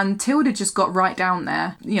 And Tilda just got right down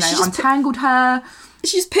there. Untangled her.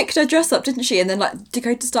 She just picked her dress up, didn't she? And then like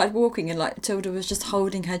Dakota started walking, and like Tilda was just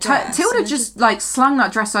holding her dress. Tilda just like slung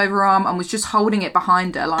that dress over her arm and was just holding it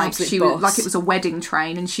behind her, like Absolute she boss. was like it was a wedding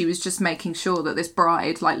train, and she was just making sure that this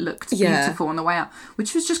bride like looked beautiful on the way out,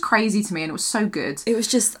 which was just crazy to me, and it was so good. It was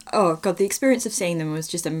just the experience of seeing them was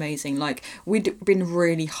just amazing. Like we'd been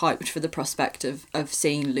really hyped for the prospect of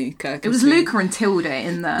seeing Luca. It was Luca and Tilda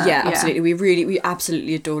in the absolutely. We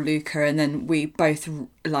absolutely adore Luca, and then we both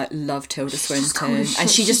like love Tilda Swinton. And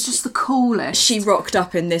she's just the coolest. She rocked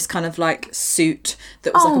up in this kind of like suit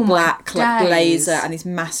that was like a black like blazer and these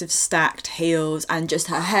massive stacked heels, and just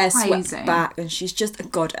her hair swept back, and she's just a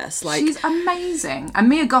goddess. Like she's amazing. And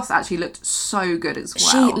Mia Goth actually looked so good as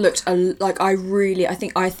well. She looked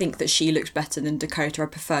I think that she looked better than Dakota. I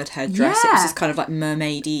preferred her dress. It was just kind of like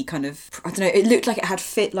mermaidy kind of, I don't know, it looked like it had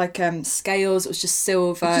fit like scales. It was just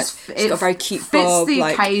silver. She's got a very cute bob. Fits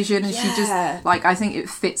the occasion, and she just like, I think it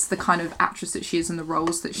fits the kind of actress that she is and the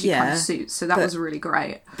roles that she kind of suits. So that was really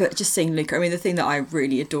great. But just seeing Luca, I mean, the thing that I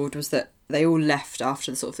really adored was that they all left after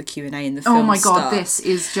the sort of the Q&A in the film. Oh my god, this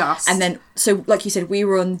is just... And then, so like you said, we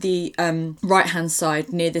were on the right-hand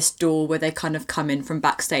side near this door where they kind of come in from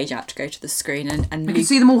backstage out to go to the screen. And you could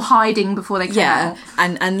see them all hiding before they came out.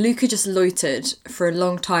 And Luca just loitered for a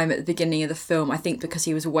long time at the beginning of the film, I think because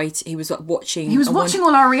he was watching... He was watching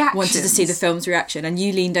all our reactions. Wanted to see the film's reaction. And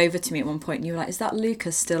you leaned over to me at one point and you were like, is that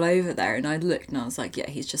Luca still over there? And I looked and I was like, yeah,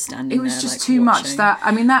 he's just standing there. It was just too much.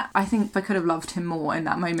 I think I could have loved him more in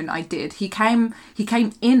that moment. I did. He came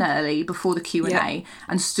in early before the Q&A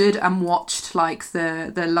and stood and watched like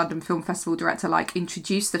the London Film Festival director like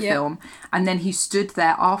introduce the film, and then he stood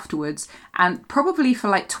there afterwards and probably for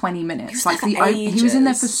like 20 minutes. He was in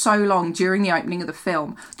there for so long during the opening of the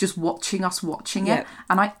film, just watching us watching it,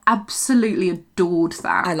 and I absolutely adored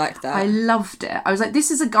that. I liked that. I loved it. I was like,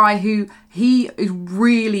 this is a guy who he is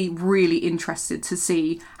really, really interested to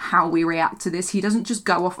see how we react to this. He doesn't just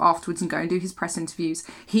go off afterwards and go and do his press interviews.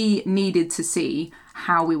 He needed to see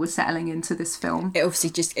how we were settling into this film. It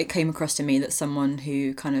obviously it came across to me that someone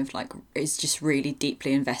who kind of like is just really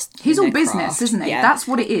deeply invested. He's in all their business, craft. isn't he? Yeah. That's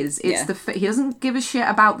what it is. It's he doesn't give a shit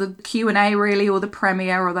about the Q&A really, or the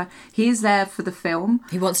premiere, or he's there for the film.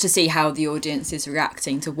 He wants to see how the audience is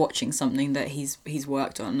reacting to watching something that he's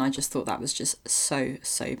worked on, and I just thought that was just so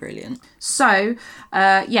brilliant. So,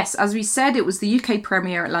 yes, as we said, it was the UK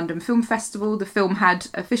premiere at London Film Festival. The film had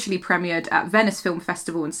officially premiered at Venice Film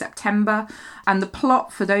Festival in September. And the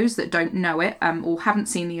plot, for those that don't know it or haven't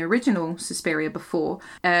seen the original Suspiria before,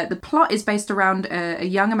 the plot is based around a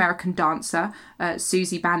young American dancer,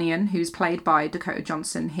 Susie Bannion, who's played by Dakota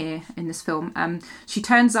Johnson here in this film. She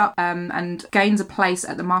turns up and gains a place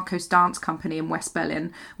at the Marcos Dance Company in West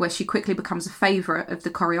Berlin, where she quickly becomes a favourite of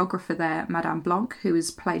the choreographer there, Madame Blanc, who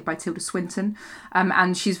is played by Tilda Swinton.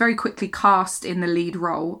 And she's very quickly cast in the lead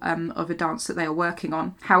role of a dance that they are working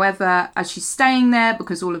on. However, as she's staying there,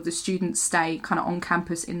 because all of the students stay kind of on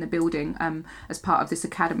campus in the building as part of this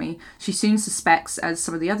academy, she soon suspects, as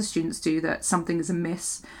some of the other students do, that something is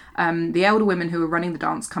amiss. The elder women who are running the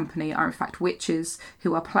dance company are in fact witches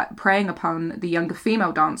who are preying upon the younger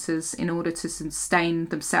female dancers in order to sustain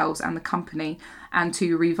themselves and the company, and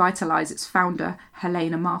to revitalise its founder,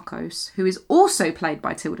 Helena Marcos, who is also played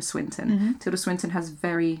by Tilda Swinton. Mm-hmm. Tilda Swinton has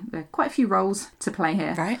quite a few roles to play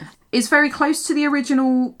here. Right. It's very close to the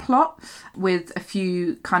original plot with a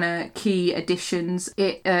few kind of key additions.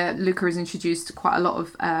 Luca has introduced quite a lot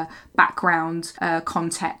of background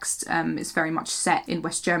context. It's very much set in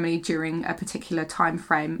West Germany during a particular time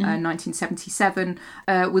frame, 1977,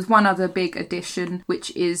 with one other big addition,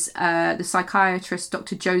 which is the psychiatrist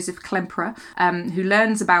Dr. Joseph Klemperer, who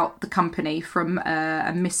learns about the company from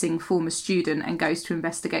a missing former student and goes to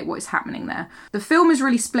investigate what is happening there. The film has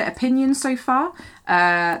really split opinions so far.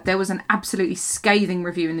 There was an absolutely scathing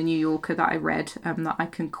review in the New Yorker that I read that I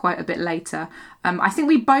can quote a bit later. I think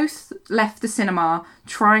we both left the cinema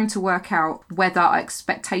trying to work out whether our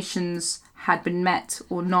expectations had been met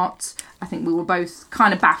or not. I think we were both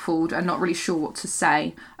kind of baffled and not really sure what to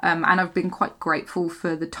say. And I've been quite grateful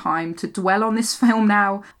for the time to dwell on this film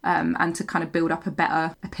now and to kind of build up a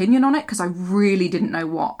better opinion on it, because I really didn't know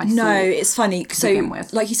what I thought. No, it's funny. So,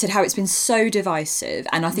 like you said, how it's been so divisive.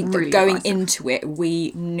 And I think really that going into it,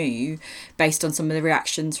 we knew, based on some of the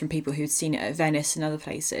reactions from people who'd seen it at Venice and other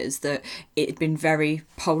places, that it had been very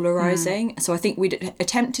polarising. So I think we'd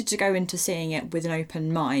attempted to go into seeing it with an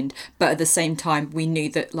open mind, but at the same time, we knew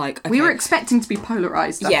that, like... Okay, we were expecting to be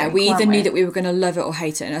polarised, we either knew that we were going to love it or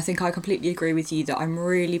hate it. And I think I completely agree with you that I'm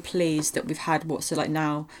really pleased that we've had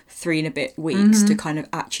now 3 and a bit weeks to kind of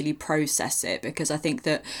actually process it, because I think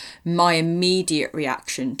that my immediate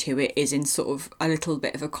reaction to it is in sort of a little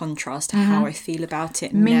bit of a contrast to how I feel about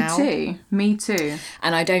it now. Me too.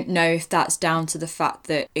 And I don't know if that's down to the fact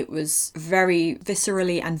that it was very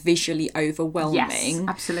viscerally and visually overwhelming. Yes,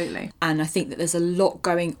 absolutely. And I think that there's a lot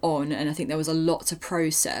going on, and I think there was a lot to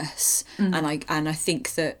process. And I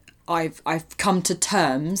think that I've come to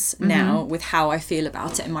terms now with how I feel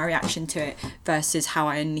about it and my reaction to it versus how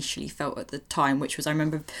I initially felt at the time, which was, I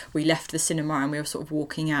remember we left the cinema and we were sort of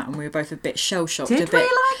walking out and we were both a bit shell-shocked. And a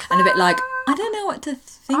bit like, I don't know what to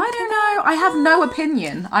think. I don't know. I have no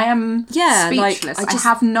opinion. I am speechless. I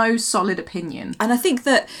have no solid opinion. And I think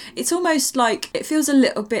that it's almost like, it feels a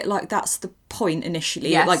little bit like that's the point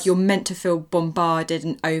initially. Yes. Like, you're meant to feel bombarded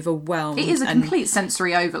and overwhelmed. It is a complete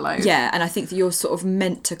sensory overload. Yeah, and I think that you're sort of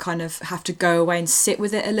meant to kind of have to go away and sit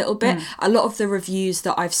with it a little bit. A lot of the reviews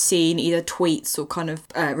that I've seen, either tweets or kind of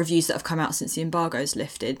reviews that have come out since the embargo's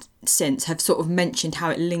lifted, since have sort of mentioned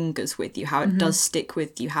how it lingers with you, how it does stick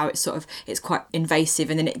with you, how it's sort of, it's quite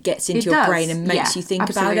invasive, and then it gets into your brain and makes you think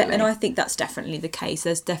about it. And I think that's definitely the case.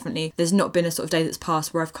 There's not been a sort of day that's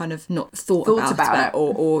passed where I've kind of not thought about it.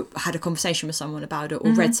 Or had a conversation with someone about it,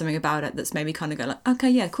 or read something about it that's maybe kind of go like, okay,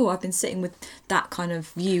 yeah, cool, I've been sitting with that kind of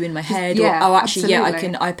view in my head, or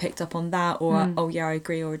I picked up on that, or oh yeah, I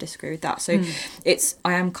agree or I disagree with that. So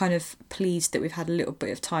I am kind of pleased that we've had a little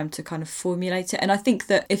bit of time to kind of formulate it. And I think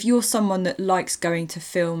that if you're someone that likes going to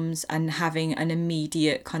films and having an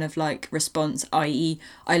immediate kind of like response, i.e.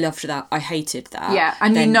 I loved that, I hated that,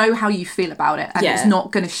 and then, you know how you feel about it, and it's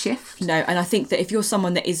not going to shift. No, and I think that if you're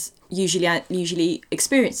someone that is usually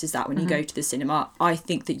experiences that when you go to the cinema, I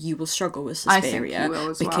think that you will struggle with Suspiria,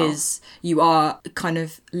 because you are kind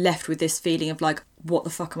of left with this feeling of like, what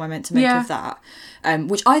the fuck am I meant to make of that?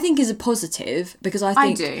 Which I think is a positive, because I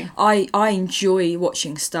think I enjoy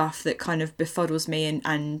watching stuff that kind of befuddles me,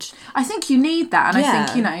 and I think you need that. And I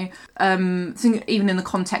think, you know, I think even in the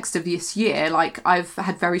context of this year, like, I've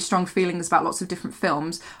had very strong feelings about lots of different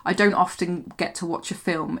films. I don't often get to watch a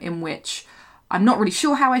film in which I'm not really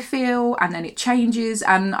sure how I feel, and then it changes,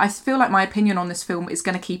 and I feel like my opinion on this film is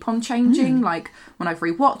going to keep on changing. Like, when I've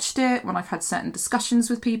rewatched it, when I've had certain discussions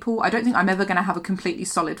with people, I don't think I'm ever going to have a completely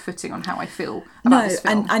solid footing on how I feel about this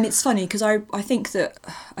film. And it's funny, because I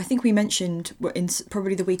think we mentioned in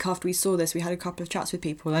probably the week after we saw this, we had a couple of chats with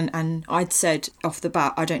people, and I'd said off the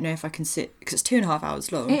bat, I don't know if I can sit, because it's 2.5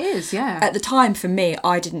 hours long. It is, yeah. At the time, for me,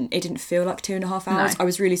 it didn't feel like 2.5 hours. No. I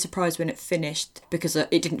was really surprised when it finished, because it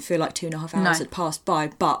didn't feel like 2.5 hours had passed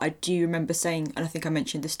by. But I do remember saying, and I think I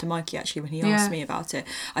mentioned this to Mikey actually when he asked me about it,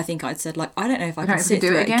 I think I'd said, like, I don't know if I can sit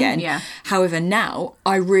through it again. Yeah. However, now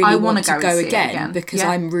I really want to go again, because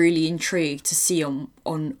I'm really intrigued to see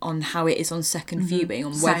on how it is on second viewing,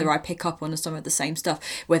 on whether I pick up on some of the same stuff,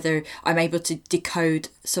 whether I'm able to decode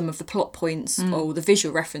some of the plot points or the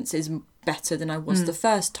visual references better than I was the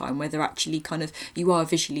first time, whether actually kind of you are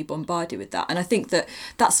visually bombarded with that. And I think that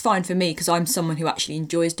that's fine for me, because I'm someone who actually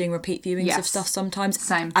enjoys doing repeat viewings of stuff sometimes.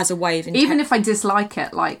 Same. As a way of even if I dislike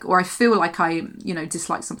it, like, or I feel like I, you know,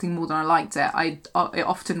 dislike something more than I liked it, it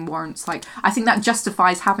often warrants, like, I think that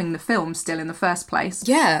justifies having the film still in the first place.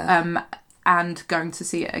 And going to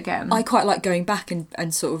see it again. I quite like going back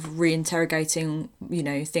and sort of reinterrogating, you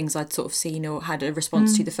know, things I'd sort of seen or had a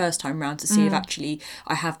response to the first time round, to see if actually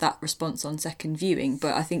I have that response on second viewing.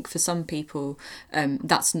 But I think for some people,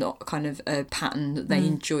 that's not kind of a pattern that they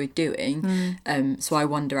enjoy doing. So I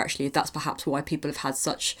wonder actually if that's perhaps why people have had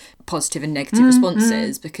such positive and negative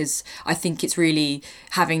responses, because I think it's really,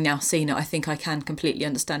 having now seen it, I think I can completely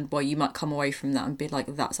understand why you might come away from that and be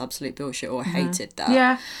like, that's absolute bullshit, or I hated that.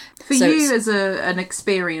 Yeah. For you as an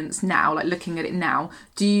experience now, like looking at it now,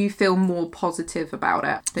 do you feel more positive about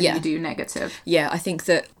it than you do negative? Yeah, I think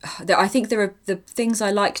that I think there are the things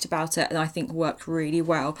I liked about it and I think worked really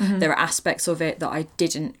well. There are aspects of it that I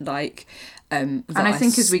didn't like. And I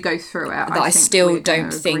think as we go through it, I still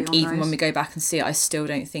don't think, even when we go back and see it, I still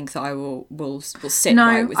don't think that I will sit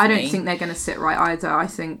right with me. No, I don't think they're going to sit right either. I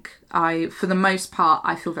think for the most part,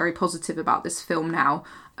 I feel very positive about this film now.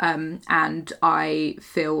 And I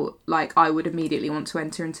feel like I would immediately want to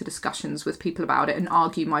enter into discussions with people about it and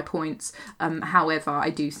argue my points. However, I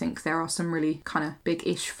do think there are some really kind of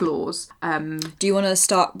big-ish flaws. Do you want to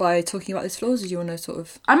start by talking about those flaws, or do you want to sort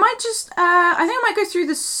of... I might just... I think I might go through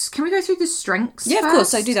this... Can we go through the strengths Yeah, first? Of course,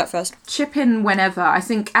 so do that first. Chip in whenever. I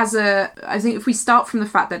think if we start from the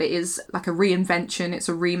fact that it is like a reinvention, it's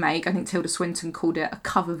a remake. I think Tilda Swinton called it a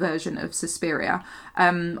cover version of Suspiria.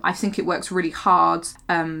 I think it works really hard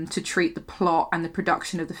to treat the plot and the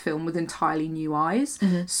production of the film with entirely new eyes.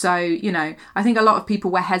 So, you know, I think a lot of people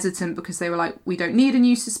were hesitant because they were like, we don't need a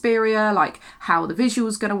new Suspiria, like, how are the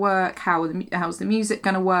visuals going to work, how's the music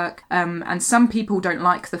going to work, and some people don't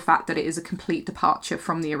like the fact that it is a complete departure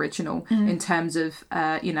from the original in terms of,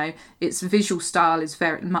 you know, its visual style is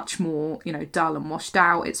very much more, you know, dull and washed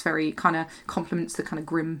out. It's very kind of complements the kind of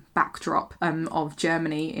grim backdrop of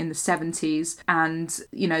Germany in the 70s, and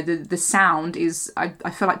you know the sound is, I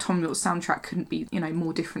feel like Tom York's soundtrack couldn't be, you know,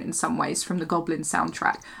 more different in some ways from the Goblin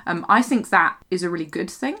soundtrack. I think that is a really good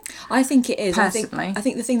thing. I think it is. Personally. I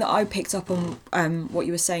think the thing that I picked up on what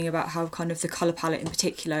you were saying about how kind of the colour palette in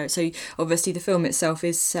particular, so obviously the film itself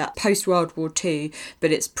is set post World War II,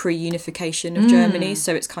 but it's pre-unification of Germany,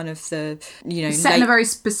 so it's kind of the, you know, It's set in a very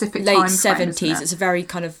specific late time frame, 70s. isn't it? It's a very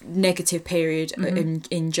kind of negative period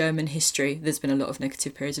in German history. There's been a lot of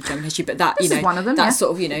negative periods of German history, but that, This you know, is one of them, that's yeah.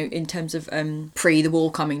 sort of, you know, in terms of pre the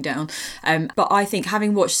wall coming down. But I think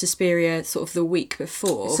having watched Suspiria sort of the week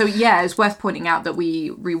before, So yeah, it's worth pointing out that we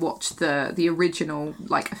rewatched the original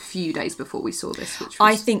like a few days before we saw this, which was...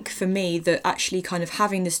 I think for me that actually kind of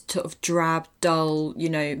having this sort of drab, dull, you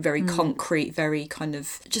know, very concrete, very kind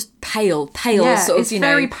of just pale yeah, sort of, it's you know,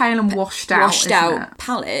 very pale and washed out, isn't it?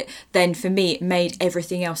 palette, then for me it made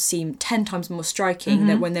everything else seem 10 times more striking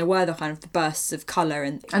than when there were the kind of the bursts of colour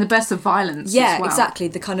and the bursts of violence. yeah, as well. exactly,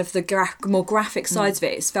 the kind of the more graphic sides of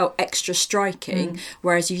it, it's felt extra striking,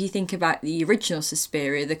 whereas if you think about the original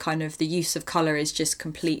Suspiria, the kind of the use of colour is just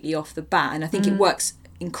completely off the bat, and I think it works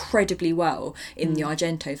incredibly well in the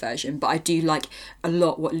Argento version, but I do like a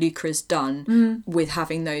lot what Luca has done with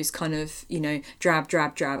having those kind of, you know, drab,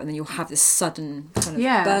 and then you'll have this sudden kind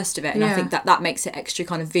of burst of it, and I think that makes it extra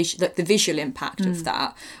kind of visual, like the visual impact of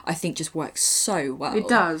that, I think just works so well. It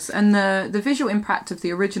does, and the visual impact of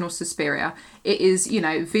the original Suspiria, it is, you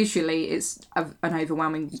know, visually it's an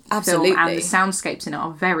overwhelming Absolutely. film, and the soundscapes in it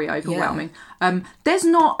are very overwhelming. There's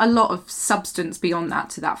not a lot of substance beyond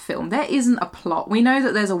that to that film. There isn't a plot. We know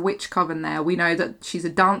that there's a witch coven there. We know that she's a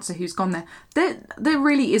dancer who's gone there. There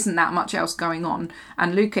really isn't that much else going on.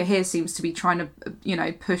 And Luca here seems to be trying to, you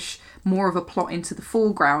know, push more of a plot into the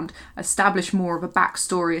foreground, establish more of a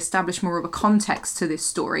backstory, establish more of a context to this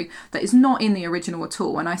story that is not in the original at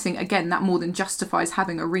all. And I think, again, that more than justifies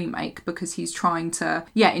having a remake, because he's trying to,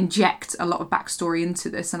 inject a lot of backstory into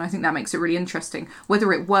this. And I think that makes it really interesting.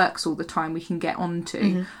 Whether it works all the time, we can get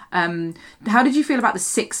onto. How did you feel about the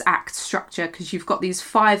 6-act structure? Because you've got these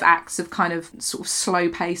 5 acts of kind of sort of slow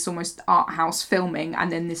paced, almost art house filming,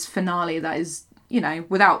 and then this finale that is, you know,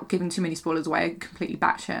 without giving too many spoilers away, completely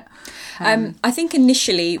batshit. I think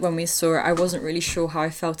initially when we saw it, I wasn't really sure how I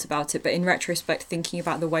felt about it, but in retrospect, thinking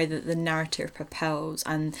about the way that the narrative propels,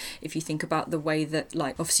 and if you think about the way that,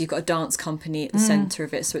 like, obviously you've got a dance company at the centre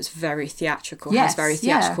of it, so it's very theatrical, has very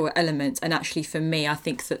theatrical elements, and actually for me, I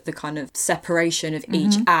think that the kind of separation of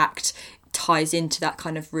each act ties into that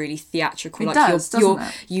kind of really theatrical, it does, doesn't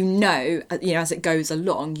it? You know, as it goes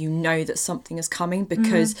along, you know that something is coming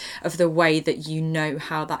because of the way that you know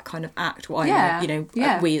how that kind of act,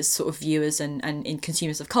 we as sort of viewers and in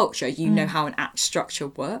consumers of culture, you know how an act structure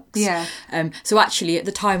works. So actually at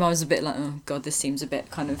the time I was a bit like, oh god, this seems a bit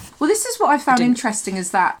kind of... Well, this is what I found interesting,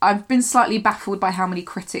 is that I've been slightly baffled by how many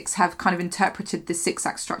critics have kind of interpreted the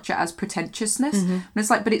 6-act structure as pretentiousness. And it's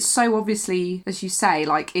like, but it's so obviously, as you say,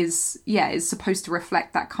 like is supposed to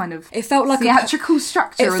reflect that kind of, it felt like theatrical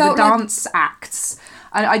structure of the dance acts.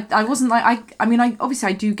 I wasn't like, I mean, obviously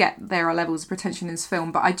I do get there are levels of pretension in this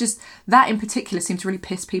film, but that in particular seemed to really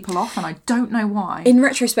piss people off, and I don't know why. In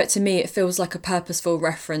retrospect, to me, it feels like a purposeful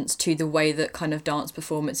reference to the way that kind of dance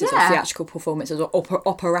performances or theatrical performances or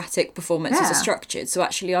operatic performances are structured. So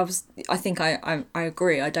actually, I think I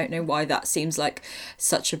agree. I don't know why that seems like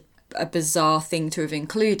such a bizarre thing to have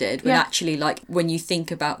included, when actually, like, when you think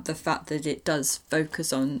about the fact that it does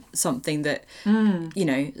focus on something that you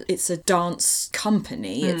know, it's a dance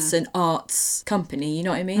company, it's an arts company, you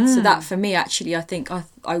know what I mean? So that for me, actually, I think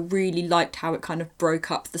I really liked how it kind of broke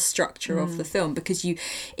up the structure of the film, because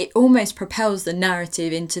it almost propels the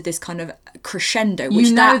narrative into this kind of crescendo,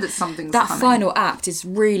 which that something's that coming. Final act is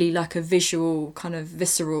really like a visual kind of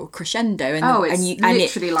visceral crescendo,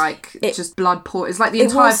 it's just blood pour. It's like the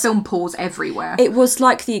entire film pours everywhere. It was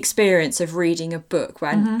like the experience of reading a book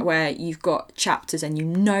where you've got chapters and you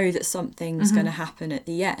know that something's going to happen at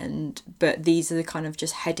the end, but these are the kind of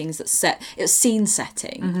just headings that it's scene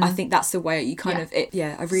setting. I think that's the way you kind of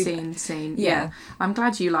I really scene. Yeah. I'm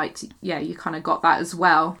glad you liked. You kind of got that as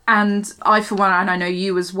well. And I, for one, and I know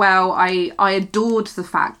you as well, I adored the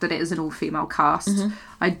fact that it is an all-female cast.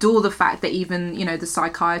 I adore the fact that even, you know, the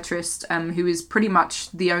psychiatrist, who is pretty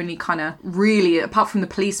much the only kind of really, apart from the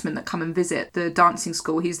policemen that come and visit the dancing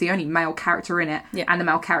school, he's the only male character in it. And the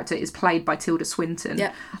male character is played by Tilda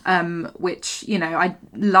Swinton, which, you know, I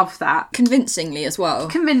love that. Convincingly as well.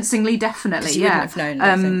 Convincingly, definitely, you wouldn't have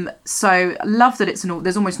known. So love that it's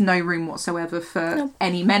there's almost no room whatsoever for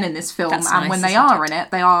any men in this film. That's and nice, when they are in it,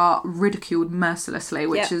 they are ridiculed mercilessly,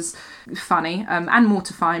 which is funny and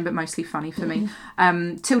mortifying, but mostly funny for me.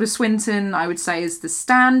 Tilda Swinton, I would say, is the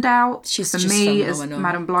standout. She's for just me as phenomenal.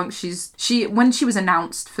 Madame Blanc. When she was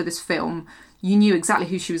announced for this film, you knew exactly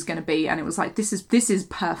who she was going to be, and it was like, this is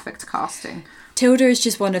perfect casting. Tilda is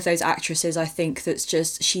just one of those actresses, I think, that's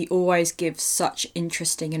just, she always gives such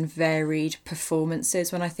interesting and varied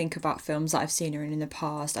performances. When I think about films that I've seen her in the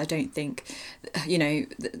past, I don't think, you know,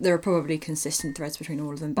 there are probably consistent threads between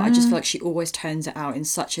all of them, but I just feel like she always turns it out in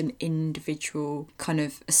such an individual, kind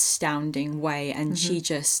of astounding way, and she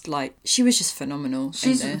was just phenomenal.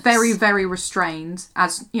 She's very, very restrained,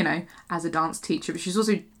 as, you know, as a dance teacher, but she's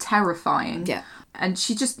also terrifying. Yeah. And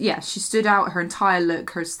she stood out, her entire look,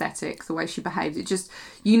 her aesthetic, the way she behaved. It just,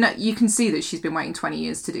 you know, you can see that she's been waiting 20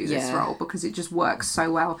 years to do this role because it just works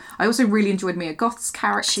so well. I also really enjoyed Mia Goth's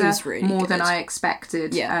character. She was really more good. than I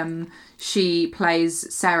expected. Yeah. She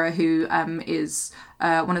plays Sarah, who is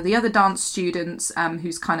one of the other dance students,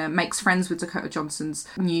 who's kind of makes friends with Dakota Johnson's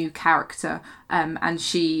new character. And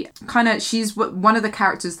she's one of the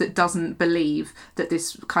characters that doesn't believe that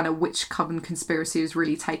this kind of witch coven conspiracy is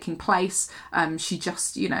really taking place. She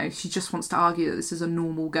just wants to argue that this is a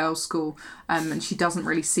normal girls' school, and she doesn't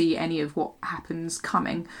really see any of what happens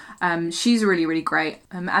coming. She's really, really great.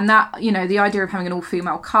 And that, you know, the idea of having an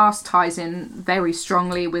all-female cast ties in very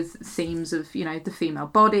strongly with themes of, you know, the female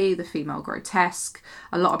body, the female grotesque,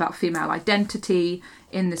 a lot about female identity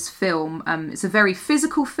in this film. It's a very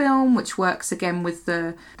physical film, which works again with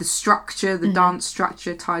the structure, the dance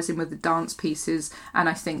structure ties in with the dance pieces, and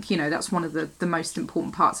I think, you know, that's one of the most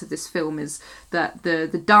important parts of this film, is that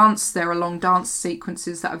the dance, there are long dance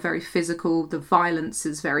sequences that are very physical, the violence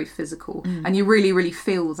is very physical, and you really, really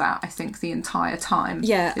feel that, I think, the entire time.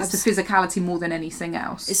 Yeah, it's the physicality more than anything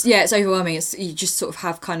else. It's overwhelming. You just sort of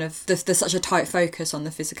have kind of there's such a tight focus on the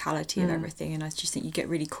physicality of everything, and I just think you get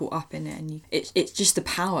really caught up in it, and it's just the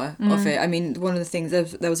power of it. I mean, one of the things,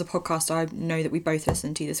 there was a podcast I know that we both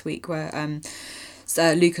listened to this week where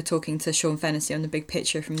Luca talking to Sean Fennessy on The Big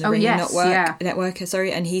Picture from the Ring Network,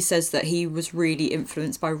 and he says that he was really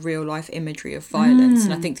influenced by real life imagery of violence,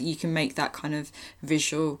 and I think that you can make that kind of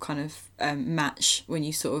visual kind of match when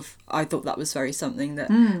you sort of, I thought that was very something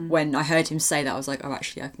that when I heard him say that, I was like, oh,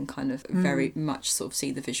 actually I can kind of very much sort of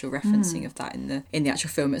see the visual referencing of that in the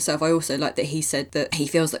actual film itself. I also like that he said that he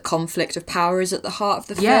feels that conflict of power is at the heart of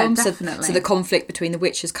the film. Definitely. So the conflict between the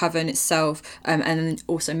witches' coven itself, and then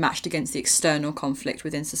also matched against the external conflict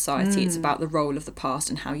within society. It's about the role of the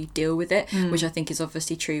past and how you deal with it, which I think is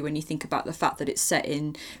obviously true when you think about the fact that it's set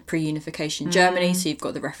in pre-unification Germany, so you've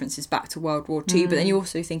got the references back to World War II, but then you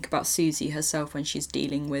also think about Susie herself when she's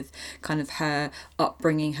dealing with kind of her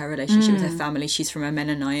upbringing, her relationship with her family. She's from a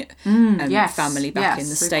Mennonite family back in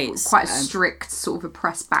the States. Quite a strict sort of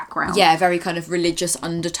oppressed background. Yeah, very kind of religious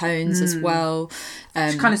undertones as well.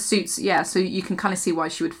 Which kind of suits, so you can kind of see why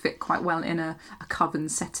she would fit quite well in a coven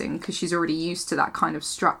setting, because she's already used to that kind of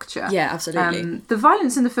structure. Yeah, absolutely. The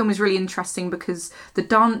violence in the film is really interesting because the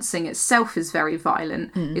dancing itself is very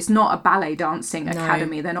violent. It's not a ballet dancing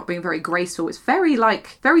academy. They're not being very graceful. It's very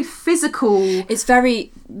physical. It's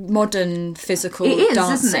very modern physical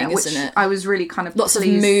dancing, isn't it? I was really kind of lots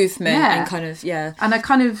pleased. Of movement and kind of, And I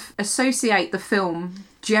kind of associate the film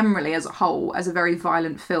generally as a whole as a very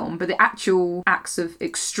violent film, but the actual acts of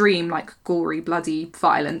extreme, like gory, bloody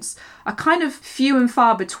violence are kind of few and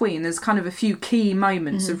far between. There's kind of a few key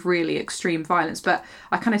moments of really extreme violence, but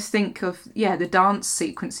I kind of think of the dance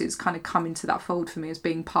sequences kind of come into that fold for me as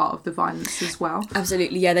being part of the violence as well.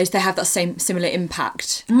 Absolutely, they have that similar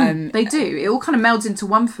impact. They do. It all kind of melds into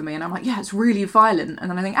one for me, and I'm like, it's really violent, and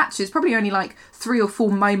then I think actually it's probably only like 3 or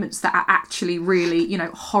 4 moments that are actually really, you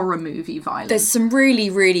know, horror movie violent. There's some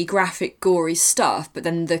really graphic, gory stuff, but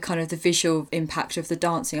then the kind of the visual impact of the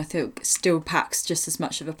dancing, I think, still packs just as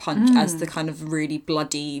much of a punch as the kind of really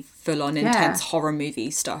bloody, full-on, intense horror movie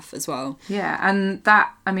stuff as well. Yeah, and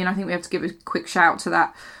that, I mean, I think we have to give a quick shout to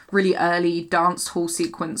that really early dance hall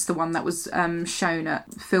sequence, the one that was shown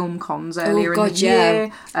at film cons earlier in the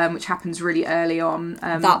year, which happens really early on.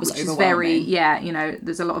 That was which overwhelming. is very, you know,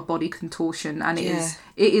 there's a lot of body contortion, and it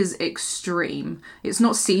is extreme. It's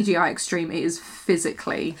not CGI extreme, it is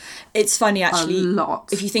physically. It's funny, actually, a lot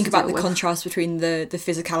if you think about the contrast between the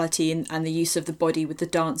physicality and the use of the body with the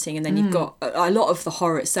dancing, and then you've got a lot of the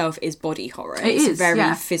horror itself itself is body horror. It's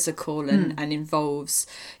very physical and involves,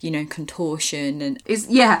 contortion and it's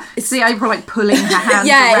the April like pulling her hands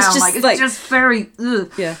yeah, around, it's just very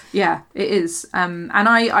ugh. Yeah, it is. And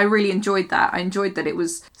I really enjoyed that. I enjoyed that it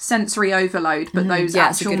was sensory overload, but those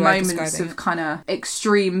actual moments of kind of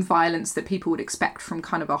extreme violence that people would expect from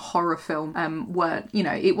kind of a horror film were,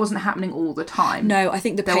 it wasn't happening all the time. No, I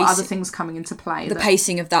think there were other things coming into play. The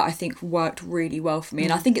pacing of that I think worked really well for me,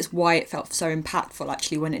 and I think it's why it felt so impactful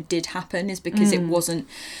actually when it did happen, is because it wasn't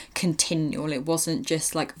continual. It wasn't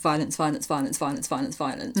just like violence,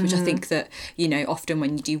 which I think that, often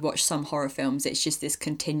when you do watch some horror films, it's just this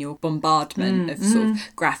continual bombardment of sort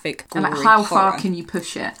of graphic, gory and how horror. far can you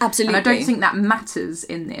push it? Absolutely. And I don't think that matters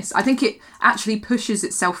in this. I think it actually pushes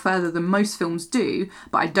itself further than most films do,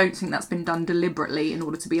 but I don't think that's been done deliberately in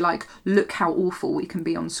order to be like, look how awful we can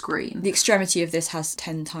be on screen. The extremity of this has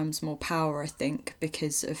 10 times more power, I think,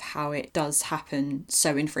 because of how it does happen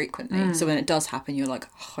so infrequently. So when it does happen, you're like,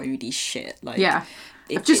 holy shit. Like, yeah.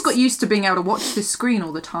 I've just got used to being able to watch this screen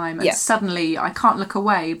all the time, and suddenly I can't look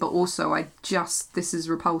away, but also this is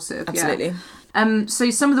repulsive. Absolutely. Yeah. So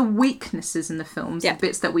some of the weaknesses in the films, the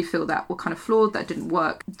bits that we feel that were kind of flawed, that didn't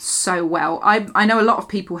work so well. I know a lot of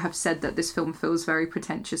people have said that this film feels very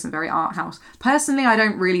pretentious and very art house. Personally, I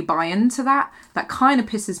don't really buy into that. That kind of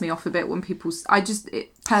pisses me off a bit when people... I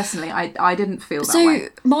didn't feel that way. So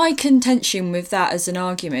my contention with that as an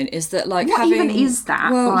argument is that like what even is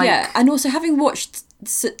that? Well, and also having watched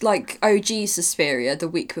like OG Suspiria the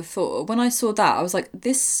week before, when I saw that I was like,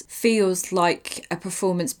 this feels like a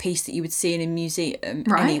performance piece that you would see in a museum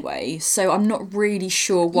anyway, so I'm not really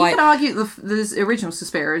sure why. You could argue the original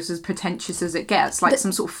Suspiria is as pretentious as it gets, like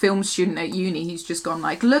some sort of film student at uni who's just gone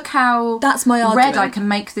like, look how that's my argument. Red I can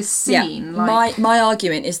make this scene. My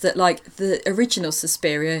argument is that like the original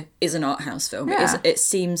Suspiria is an art house film. It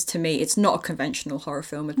seems to me it's not a conventional horror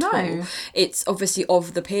film at all. It's obviously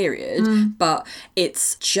of the period, but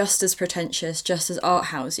it's just as pretentious, just as art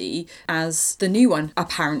housey as the new one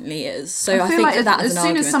apparently is. So I think like that as an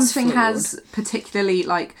soon as something flawed. Has particularly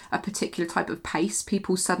like a particular type of pace,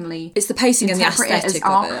 people suddenly it's the pacing and the aesthetic as of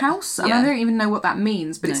art it. house, and I don't even know what that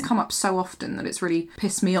means, but it's come up so often that it's really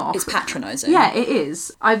pissed me off. It's patronising. Yeah, it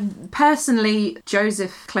is. I personally,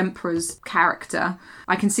 Joseph Klemperer's character,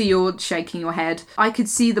 I can see you're shaking your head. I could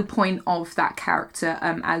see the point of that character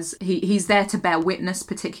as he's there to bear witness,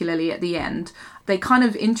 particularly at the end. They kind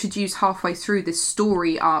of introduce halfway through this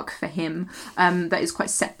story arc for him that is quite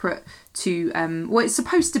separate to it's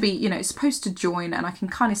supposed to be, it's supposed to join, and I can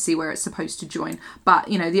kind of see where it's supposed to join, but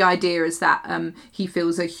the idea is that he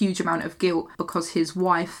feels a huge amount of guilt because his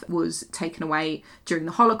wife was taken away during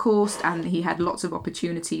the Holocaust, and he had lots of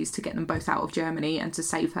opportunities to get them both out of Germany and to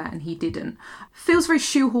save her, and he didn't. Feels very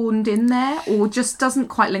shoehorned in there, or just doesn't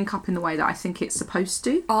quite link up in the way that I think it's supposed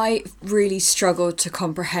to. I really struggled to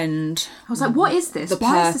comprehend. I was like, what is this? The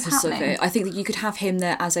Why purpose is this of happening? it. I think that you could have him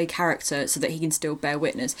there as a character so that he can still bear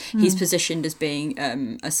witness. He's positioned as being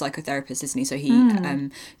a psychotherapist, isn't he? So he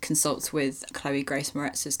consults with Chloe Grace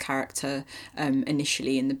Moretz's character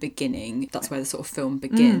initially in the beginning. That's where the sort of film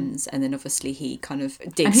begins, and then obviously he kind of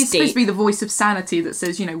digs deep. And he's supposed to be the voice of sanity that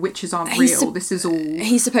says, witches aren't real. This is all.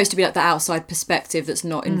 He's supposed to be like the outside perspective that's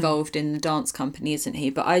not involved in the dance company, isn't he?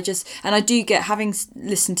 But I do get, having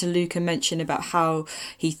listened to Luca mention about how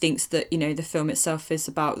he thinks that the film itself is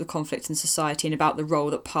about the conflict in society and about the role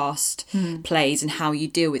that past plays and how you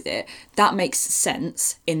deal with it. That makes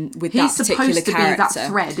sense with that particular character. He's supposed to be that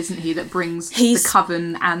thread, isn't he, that brings the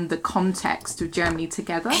coven and the context of Germany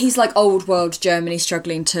together. He's like old world Germany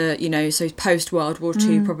struggling to, so post World War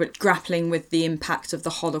II, probably grappling with the impact of the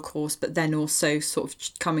Holocaust, but then also sort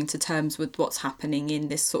of coming to terms with what's happening in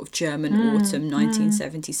this sort of German autumn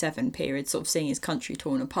 1977 period, sort of seeing his country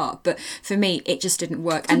torn apart. But for me, it just didn't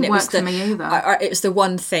work. It was the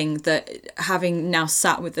one thing that, having now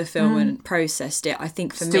sat with the film and processed it, I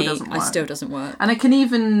think for me, it still doesn't work. And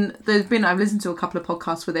I've listened to a couple of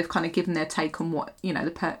podcasts where they've kind of given their take on what,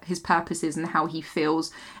 his purpose is and how he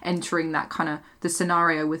feels entering that kind of the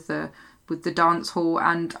scenario with the dance hall,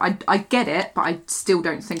 and I get it, but I still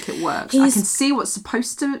don't think it works. I can see what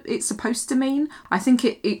it's supposed to mean. I think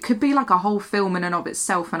it could be like a whole film in and of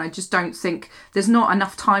itself, and I just don't think there's not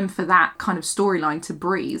enough time for that kind of storyline to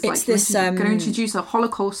breathe. It's going to introduce a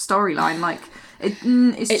Holocaust storyline, like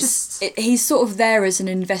he's sort of there as an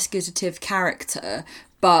investigative character,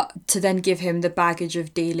 but to then give him the baggage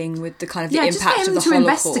of dealing with the kind of the impact of the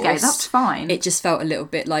Holocaust, investigate, that's fine. It just felt a little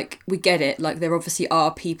bit like, we get it, like there obviously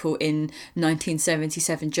are people in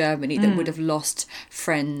 1977 Germany that would have lost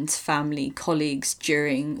friends, family, colleagues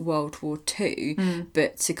during World War II,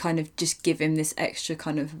 but to kind of just give him this extra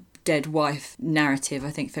kind of dead wife narrative,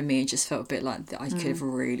 I think for me it just felt a bit like I could have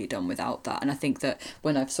really done without that. And I think that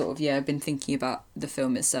when I've sort of been thinking about the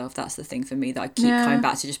film itself, that's the thing for me that I keep coming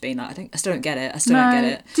back to, just being like, I still don't get it. I still don't get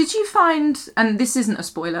it. Did you find, and this isn't a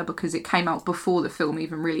spoiler because it came out before the film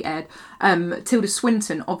even really aired, Tilda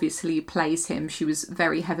Swinton obviously plays him. She was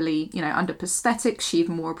very heavily, under prosthetics. She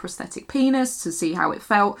even wore a prosthetic penis to see how it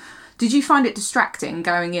felt. Did you find it distracting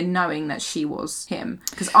going in knowing that she was him?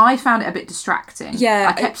 Because I found it a bit distracting. Yeah.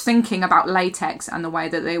 I kept thinking about latex and the way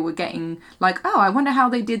that they were getting like, oh, I wonder how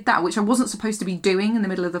they did that, which I wasn't supposed to be doing in the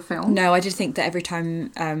middle of the film. No, I did think that every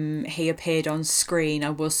time he appeared on screen, I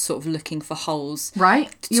was sort of looking for holes.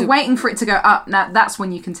 Right? You're waiting for it to go up. Now, that's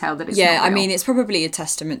when you can tell that it's not real. I mean, it's probably a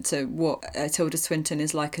testament to what Tilda Swinton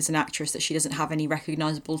is like as an actress, that she doesn't have any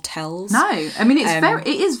recognisable tells. No. I mean, it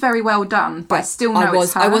is very well done, but I still know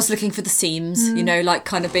it's her. I was looking for the seams, like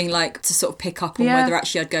kind of being like to sort of pick up on whether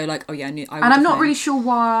actually I'd go like, oh yeah, I knew. And I'm not really sure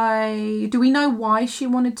why. Do we know why she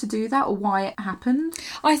wanted to do that or why it happened?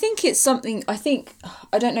 I think it's something. I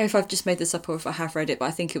don't know if I've just made this up or if I have read it, but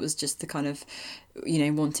I think it was just the kind of,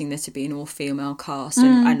 wanting there to be an all-female cast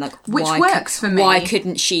and like which works for me. Why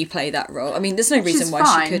couldn't she play that role? I mean, there's no reason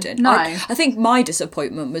why she couldn't. No. I think my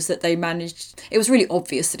disappointment was that they managed. It was really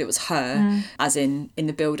obvious that it was her, as in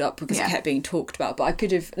the build-up, because it kept being talked about. But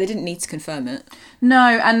they didn't need to confirm it.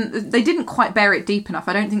 No, and they didn't quite bear it deep enough.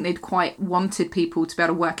 I don't think they'd quite wanted people to be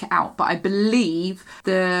able to work it out. But I believe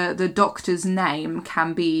the doctor's name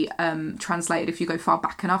can be translated, if you go far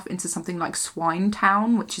back enough, into something like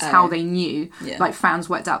Swinetown, which is how they knew. Yeah. Like fans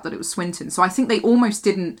worked out that it was Swinton. So I think they almost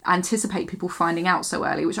didn't anticipate people finding out so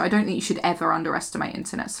early, which I don't think you should ever underestimate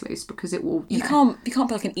internet sleuths, because it will. You can't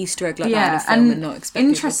put like an Easter egg like that in a film and not expect.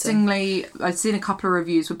 Interestingly, I've seen a couple of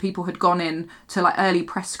reviews where people had gone in to like early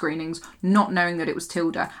press screenings not knowing that it was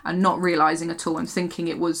Tilda and not realising at all and thinking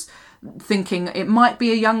it might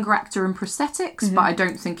be a younger actor in prosthetics, but I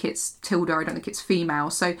don't think it's Tilda. I don't think it's female.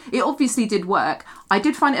 So it obviously did work. I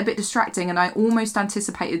did find it a bit distracting, and I almost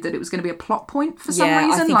anticipated that it was going to be a plot point for some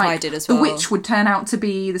reason. I think I did as well. The witch would turn out to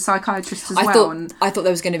be the psychiatrist as well. I thought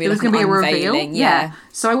there was going to be like an reveal. Yeah.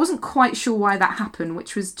 So I wasn't quite sure why that happened,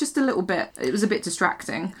 which was just a little bit. It was a bit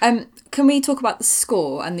distracting. Can we talk about the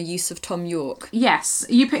score and the use of Tom York? Yes.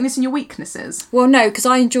 Are you putting this in your weaknesses? Well, no, because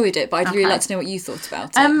I enjoyed it, but I'd really like to know what you thought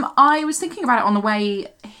about it. I was thinking about it on the way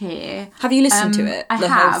here. Have you listened to it?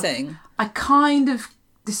 Whole thing? I kind of.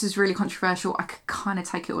 This is really controversial. I could kind of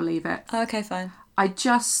take it or leave it. Oh, okay, fine.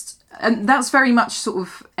 And that's very much sort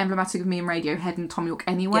of emblematic of me and Radiohead and Tom York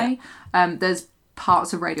anyway. Yeah. There's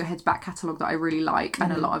parts of Radiohead's back catalogue that I really like,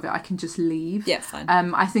 and a lot of it I can just leave. Yeah, fine.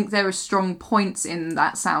 I think there are strong points in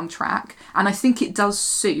that soundtrack, and I think it does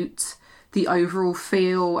suit the overall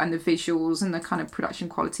feel and the visuals and the kind of production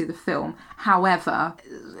quality of the film. However,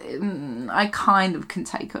 I kind of can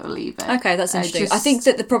take it or leave it. Okay, that's interesting. I think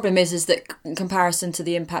that the problem is that in comparison to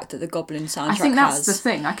the impact that the Goblin soundtrack has, I think that's the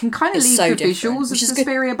thing. I can kind of leave the visuals of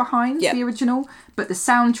Suspiria behind the original, but the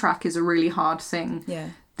soundtrack is a really hard thing.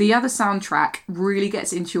 Yeah. The other soundtrack really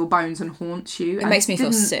gets into your bones and haunts you. It makes me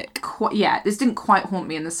feel sick. This didn't quite haunt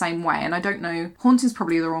me in the same way. And I don't know, haunting's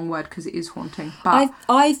probably the wrong word because it is haunting. But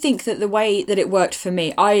I think that the way that it worked for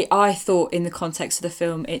me, I thought in the context of the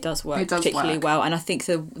film, it does work particularly well. And I think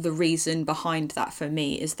the reason behind that for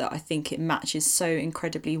me is that I think it matches so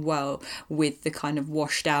incredibly well with the kind of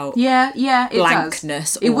washed out it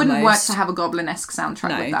blankness. It wouldn't work to have a Goblin-esque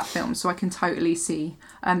soundtrack with that film. So I can totally see.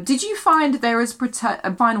 Did you find there is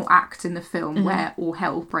a final act in the film where all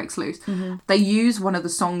hell breaks loose? They use one of the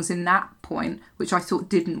songs in that point, which I thought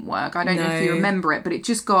didn't work. I don't know if you remember it, but it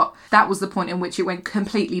just that was the point in which it went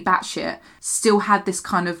completely batshit. Still had this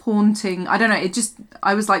kind of haunting, I don't know,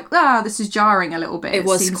 I was like, this is jarring a little bit. It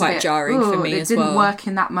was quite jarring for me as well. It didn't work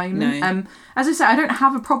in that moment. No. As I said, I don't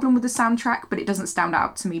have a problem with the soundtrack, but it doesn't stand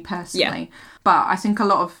out to me personally. Yeah. But I think a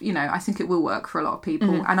lot of, I think it will work for a lot of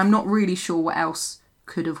people, and I'm not really sure what else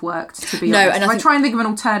could have worked, to be honest. And if I try and think of an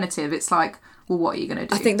alternative, it's like, well, what are you going to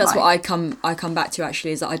do? I think that's what I come back to,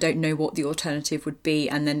 actually, is that I don't know what the alternative would be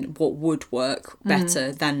and then what would work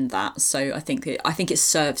better than that. So I think it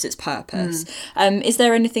serves its purpose. Is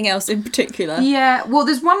there anything else in particular? Yeah, well,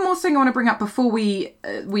 there's one more thing I want to bring up before we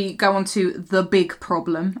go on to the big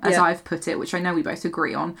problem, as I've put it, which I know we both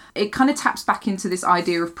agree on. It kind of taps back into this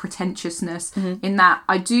idea of pretentiousness, in that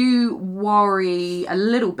I do worry a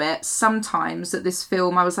little bit sometimes that this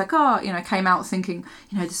film, I was like, came out thinking,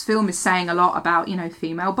 this film is saying a lot about,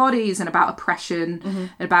 female bodies and about oppression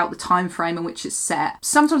and about the time frame in which it's set.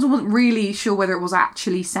 Sometimes I wasn't really sure whether it was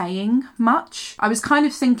actually saying much. I was kind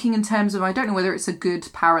of thinking in terms of, I don't know whether it's a good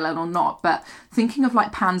parallel or not, but thinking of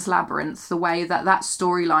like Pan's Labyrinth, the way that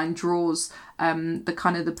storyline draws the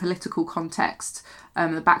kind of the political context,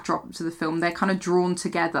 the backdrop to the film, they're kind of drawn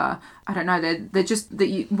together. I don't know, they're just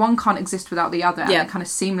that one can't exist without the other, and they kind of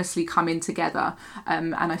seamlessly come in together.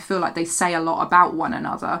 And I feel like they say a lot about one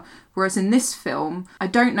another. Whereas in this film, I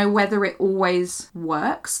don't know whether it always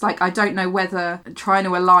works. Like, I don't know whether trying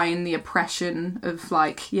to align the oppression of,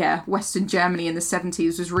 like, Western Germany in the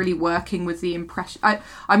 70s was really working with the impression.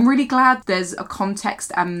 I'm really glad there's a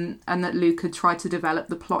context and that Luca tried to develop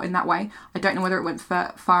the plot in that way. I don't know whether it went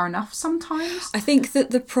far enough sometimes. I think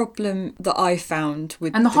that the problem that I found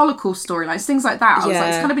with... And the Holocaust storylines, things like that. I was like,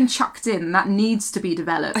 it's kind of been chucked in. That needs to be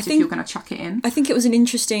developed if you're going to chuck it in. I think it was an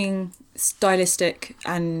interesting stylistic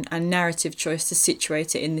and narrative choice to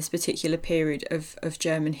situate it in this particular period of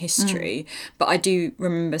German history. But I do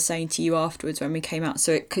remember saying to you afterwards when we came out,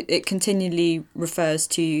 so it continually refers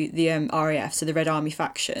to the RAF, so the Red Army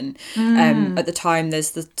faction. At the time,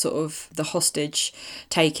 there's the sort of the hostage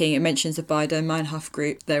taking. It mentions the Baader-Meinhof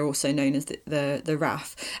group. They're also known as the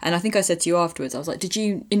RAF. And I think I said to you afterwards, I was like,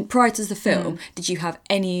 prior to the film, did you have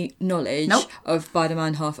any knowledge of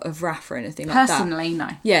Baader-Meinhof, of RAF or anything like that? Personally, no.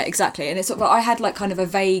 Yeah, exactly. And it's sort of, I had like kind of a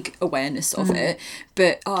vague awareness of it,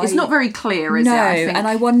 but it's not very clear, is it? I think. And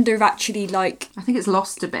I wonder if actually, like, I think it's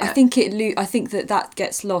lost a bit. I think that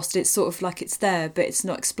gets lost. It's sort of like it's there, but it's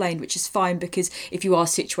not explained, which is fine, because if you are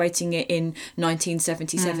situating it in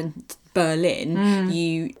 1977 Berlin,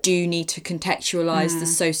 you do need to contextualise the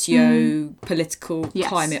socio-political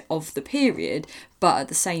climate of the period. But at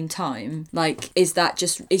the same time, like, is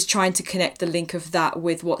trying to connect the link of that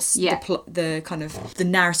with what's the kind of the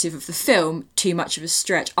narrative of the film too much of a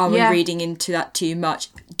stretch? Are we reading into that too much?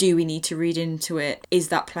 Do we need to read into it? Is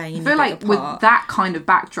that playing a bigger part? I feel like with that kind of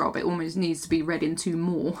backdrop, it almost needs to be read into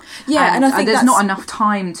more. Yeah, and I think there's not enough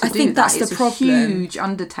time to do that. I think that's the problem. It's a huge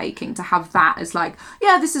undertaking to have that as like,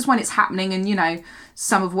 this is when it's happening, and, you know,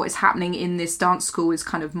 some of what is happening in this dance school is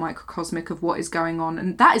kind of microcosmic of what is going on,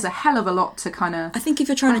 and that is a hell of a lot to kind of... I think if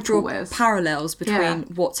you're trying to draw parallels between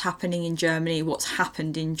what's happening in Germany, what's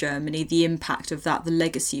happened in Germany, the impact of that, the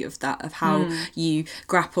legacy of that, of how you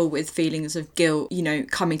grapple with feelings of guilt, you know,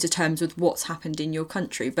 coming to terms with what's happened in your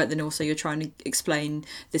country, but then also you're trying to explain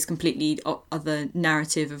this completely other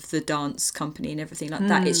narrative of the dance company and everything like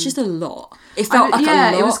that. It's just a lot. It felt like a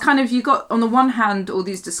lot. It was kind of, you got on the one hand all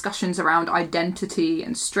these discussions around identity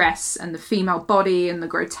and stress and the female body and the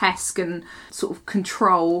grotesque and sort of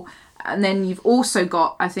control, and then you've also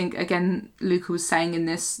got, I think, again, Luca was saying in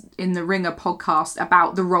the Ringer podcast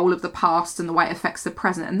about the role of the past and the way it affects the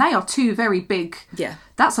present, and they are two very big...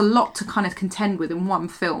 That's a lot to kind of contend with in one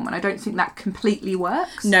film, and I don't think that completely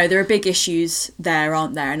works. No, there are big issues there,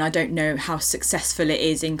 aren't there? And I don't know how successful it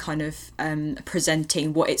is in kind of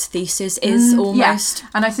presenting what its thesis is, almost. Yeah.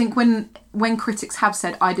 And I think when critics have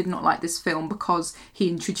said, I did not like this film because he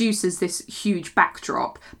introduces this huge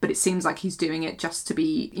backdrop, but it seems like he's doing it just to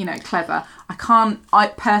be, you know, clever.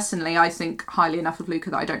 I personally think highly enough of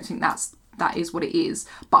Luca that I don't think that is what it is,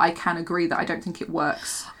 but I can agree that I don't think it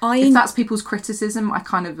works. If that's people's criticism, I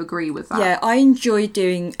kind of agree with that. Yeah, I enjoy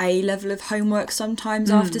doing a level of homework sometimes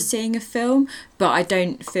after seeing a film, but I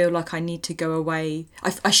don't feel like I need to go away.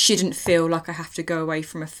 I shouldn't feel like I have to go away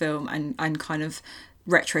from a film and kind of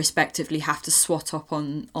retrospectively have to swat up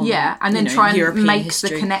on and then try and European make history.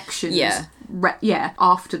 The connections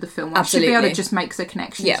after the film. I should be able to just make the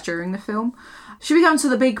connections during the film. Should we go on to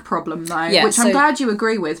the big problem, though? Which I'm glad you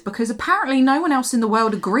agree with, because apparently no one else in the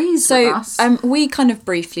world agrees with us. We kind of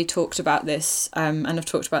briefly talked about this, and I've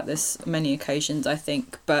talked about this on many occasions, I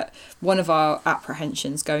think, but one of our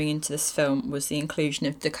apprehensions going into this film was the inclusion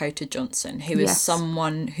of Dakota Johnson, who is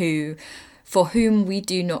someone for whom we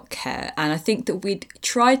do not care. And I think that we'd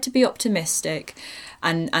tried to be optimistic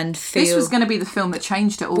and feel... This was going to be the film that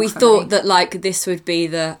changed it all. We thought that, like, this would be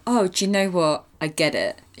do you know what? I get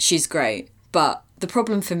it. She's great. But the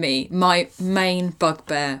problem for me, my main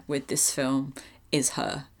bugbear with this film is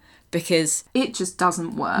her. Because it just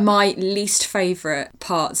doesn't work. My least favourite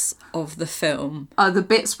parts of the film are the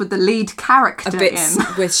bits with the lead character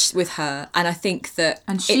with her. And I think that...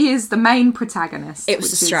 And she is the main protagonist. It was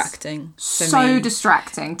distracting for me. So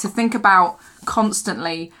distracting to think about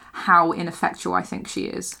constantly how ineffectual I think she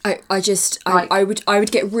is. I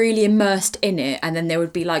would get really immersed in it, and then there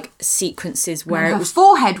would be like sequences where her it was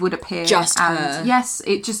forehead would appear, just and her. Yes,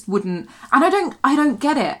 it just wouldn't. And I don't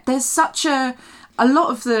get it. There's such a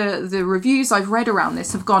lot of the reviews I've read around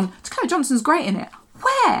this have gone, Dakota Johnson's great in it.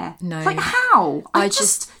 Where? No. Like, how?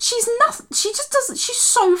 She's nothing. She just doesn't. She's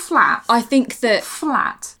so flat. I think that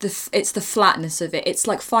Flat. it's the flatness of it. It's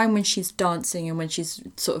like fine when she's dancing and when she's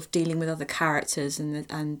sort of dealing with other characters and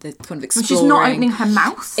the kind of exploring. When she's not opening her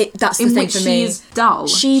mouth. That's the in thing which for she me. is dull.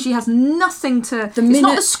 She has nothing to. It's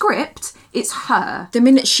not the script. It's her. The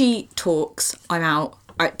minute she talks, I'm out.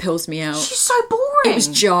 It pulls me out. She's so boring. It was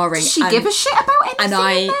jarring. Does she give a shit about anything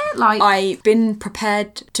And in there? Like, I've been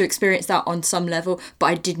prepared to experience that on some level,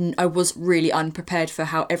 but I was really unprepared for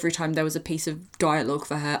how every time there was a piece of dialogue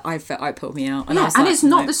for her, it pulled me out. And I was and like, it's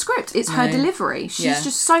not no. the script, it's her delivery. She's Yeah.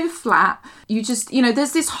 just so flat. You just,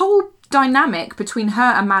 there's this whole dynamic between her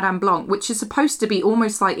and Madame Blanc, which is supposed to be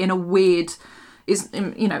almost like in a weird...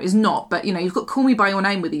 is not, but you've got Call Me By Your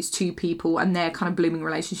Name with these two people and their kind of blooming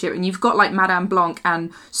relationship, and you've got like Madame Blanc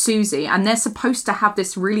and Susie, and they're supposed to have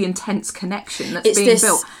this really intense connection that's being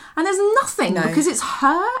built, and there's nothing because it's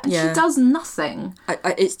her and she does nothing.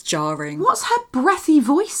 It's jarring. What's her breathy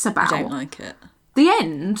voice about? I don't like it. The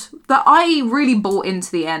end, that I really bought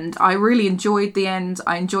into the end. I really enjoyed the end.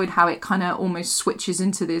 I enjoyed how it kind of almost switches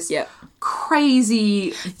into this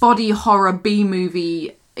crazy body horror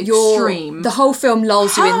B-movie extreme. The whole film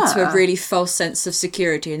lulls you into a really false sense of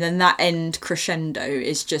security, and then that end crescendo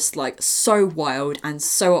is just like so wild and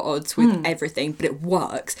so at odds with everything, but it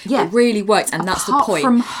works. Yeah. It really works, and that's the point.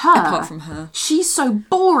 Apart from her. She's so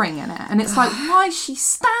boring in it, and it's like, why is she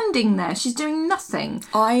standing there? She's doing nothing.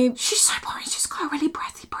 She's so boring. She's got a really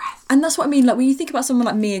breathy breath. And that's what I mean, like when you think about someone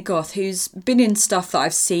like Mia Goth, who's been in stuff that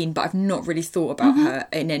I've seen, but I've not really thought about her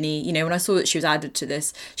in any, when I saw that she was added to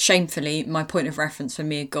this, shamefully, my point of reference for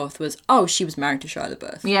Mia Goth was, she was married to Shia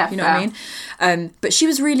LaBeouf. Yeah, you know what I mean? But she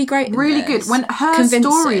was really great in really this. good. When her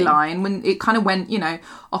storyline, when it kind of went,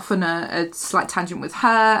 off on a slight tangent with her,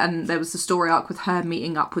 and there was the story arc with her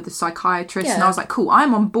meeting up with the psychiatrist, and I was like, cool,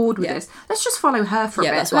 I'm on board with this. Let's just follow her for a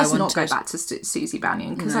bit. That's what Let's I not wanted. go back to Susie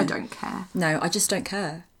Bannion, because I don't care. No, I just don't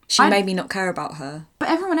care. She made me not care about her. But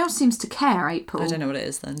everyone else seems to care, April. I don't know what it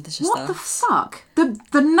is then. It's just What the fuck?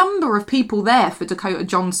 The number of people there for Dakota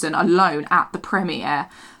Johnson alone at the premiere,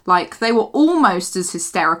 like, they were almost as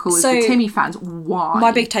hysterical as the Timmy fans. Why?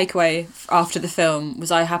 My big takeaway after the film was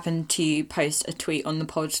I happened to post a tweet on the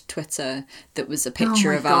pod Twitter that was a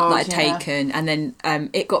picture that I'd taken, and then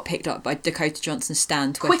it got picked up by Dakota Johnson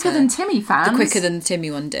stan Twitter. Quicker than Timmy fans. Quicker than the Timmy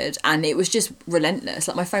one did, and it was just relentless.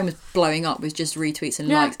 Like, my phone was blowing up with just retweets and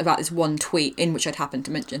likes about this one tweet in which I'd happened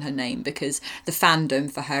to mention her name, because the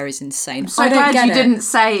fandom for her is insane. So glad you didn't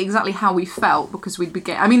say exactly how we felt, because we'd be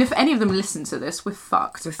I mean, if any of them listen to this, we're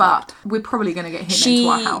fucked. But we're probably going to get hit into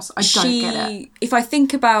our house. I don't get it. If I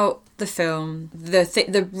think about the film,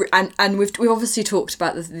 and we've obviously talked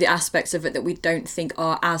about the aspects of it that we don't think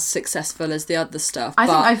are as successful as the other stuff. I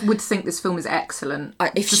think I would think this film is excellent,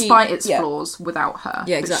 despite its flaws, without her.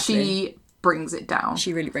 Yeah, exactly. But she brings it down.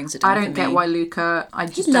 She really brings it down. I don't get why Luca. I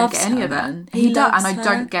just He don't loves get any her, of man. it. He does, loves and I her.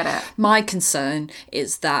 don't get it. My concern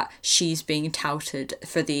is that she's being touted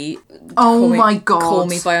for the Oh my god! Call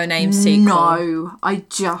Me By Your Name sequel. No, I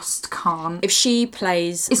just can't. If she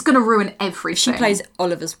plays, It's going to ruin everything. if she plays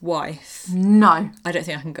Oliver's wife, no. I don't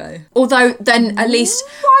think I can go. Although then at least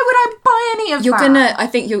Why would I buy any of that? I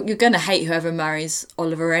think you're gonna hate whoever marries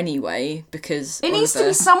Oliver anyway, because It needs to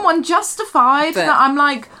be someone justified. But- That I'm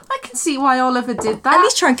like, I can see why Oliver did that. At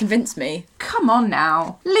least try and convince me. Come on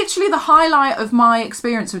now. Literally the highlight of my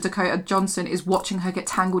experience with Dakota Johnson is watching her get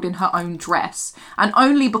tangled in her own dress. And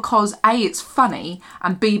only because A, it's funny,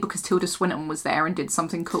 and B, because Tilda Swinton was there and did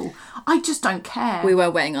something cool. I just don't care. We were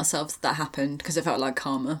wetting ourselves that happened because it felt like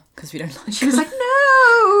karma, because we don't like She was like,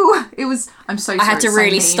 no! It was, I'm so sorry. I had to it's so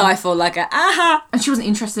really mean. stifle like a, aha! And she wasn't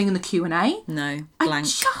interested in the Q&A. No, blank.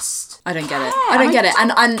 I don't get it. care. I don't get it.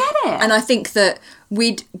 Don't And get it. and I think that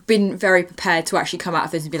we'd been very prepared to actually come out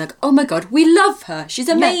of this and be like, oh my god, we love her. She's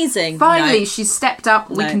amazing. Finally, No. she's stepped up.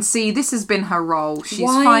 We No. can see this has been her role. She's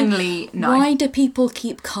finally... No. Why do people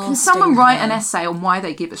keep casting Can someone write her? an essay on why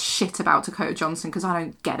they give a shit about Dakota Johnson? Because I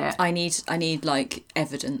don't get it. I need like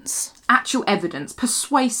evidence. Actual evidence.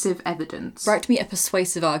 Persuasive evidence. Write me a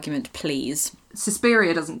persuasive argument, please.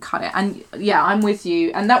 Suspiria doesn't cut it. And yeah, I'm with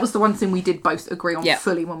you. And that was the one thing we did both agree on Yeah.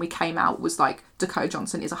 fully when we came out, was like, Dakota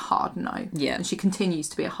Johnson is a hard no. Yeah. And she continues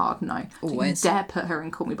to be a hard no. Always. Don't you dare put her in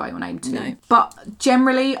Call Me By Your Name too. No. But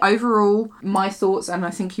generally, overall, my thoughts, and I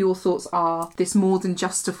think your thoughts are, this more than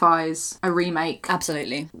justifies a remake.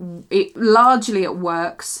 Absolutely. It largely it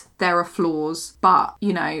works. There are flaws, but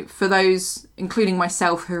for those, including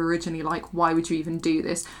myself, who are originally like, why would you even do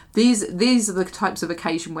this? These are the types of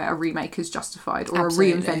occasion where a remake is justified, or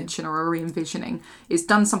Absolutely. a reinvention, or a re-envisioning. It's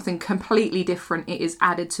done something completely different. It is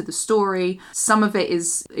added to the story. some of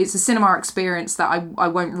it's a cinema experience that I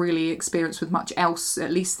won't really experience with much else, at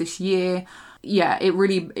least this year. Yeah,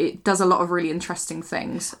 it does a lot of really interesting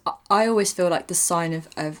things. I always feel like the sign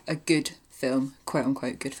of a good film, quote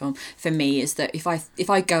unquote good film, for me is that if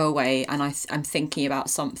I go away and I'm thinking about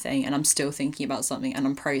something and I'm still thinking about something and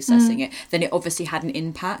I'm processing it, then it obviously had an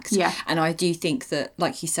impact. Yeah. And I do think that,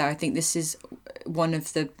 like you said, I think this is one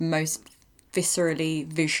of the most viscerally,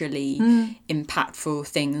 visually impactful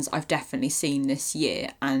things I've definitely seen this year.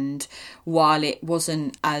 And while it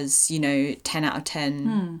wasn't as, 10 out of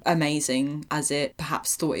 10 amazing as it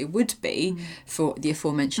perhaps thought it would be for the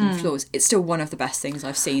aforementioned flaws, it's still one of the best things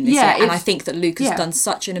I've seen this year. And I think that Luke has done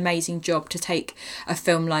such an amazing job to take a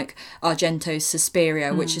film like Argento's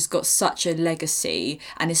Suspiria, which has got such a legacy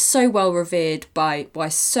and is so well revered by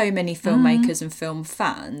so many filmmakers and film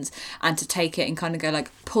fans, and to take it and kind of go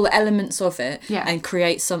like pull elements of it and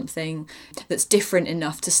create something that's different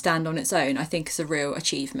enough to stand on its own, I think is a real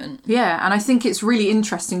achievement. Yeah, and I think it's really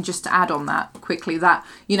interesting, just to add on that quickly, that,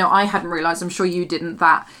 I hadn't realised, I'm sure you didn't,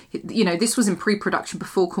 that, this was in pre-production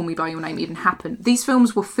before Call Me By Your Name even happened. These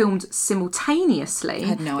films were filmed simultaneously. I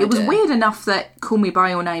had no idea. It was weird enough that Call Me By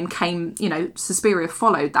Your Name came, Suspiria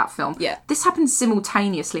followed that film. Yeah. This happened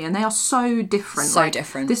simultaneously, and they are so different. So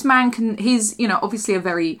different. This man he's, obviously a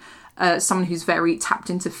very... someone who's very tapped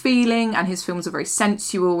into feeling, and his films are very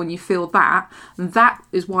sensual, and you feel that, and that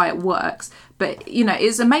is why it works. But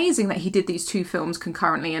it's amazing that he did these two films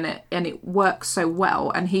concurrently, and it works so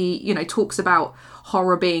well. And he talks about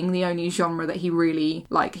horror being the only genre that he really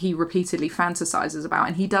he repeatedly fantasizes about,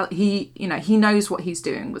 and he knows what he's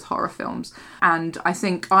doing with horror films. And I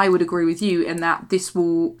think I would agree with you in that this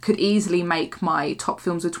could easily make my top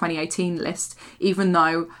films of 2018 list, even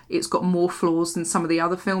though it's got more flaws than some of the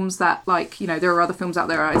other films that there are other films out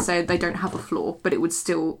there I'd say they don't have a flaw, but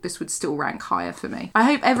this would still rank higher for me. I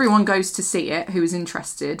hope everyone goes to see it who is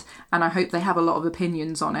interested, and I hope they have a lot of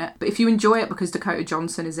opinions on it. But if you enjoy it because Dakota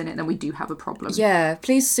Johnson is in it, then we do have a problem. Yeah,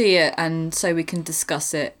 please see it, and so we can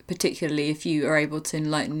discuss it, particularly if you are able to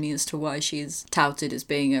enlighten me as to why she is touted as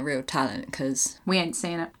being a real talent, because we ain't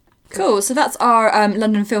seeing it. Cool, so that's our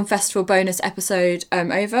London Film Festival bonus episode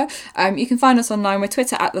over. You can find us online. We're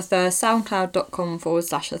Twitter at The Thirst,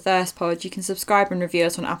 soundcloud.com/The Thirst Pod. You can subscribe and review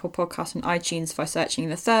us on Apple Podcasts and iTunes by searching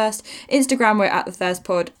The Thirst. Instagram, we're at The Thirst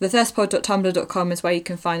Pod. TheThirstPod.tumblr.com is where you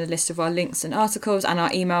can find a list of our links and articles, and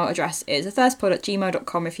our email address is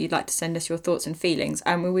thethirstpod@gmail.com if you'd like to send us your thoughts and feelings.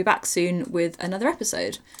 And we'll be back soon with another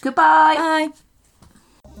episode. Goodbye.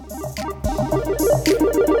 Bye.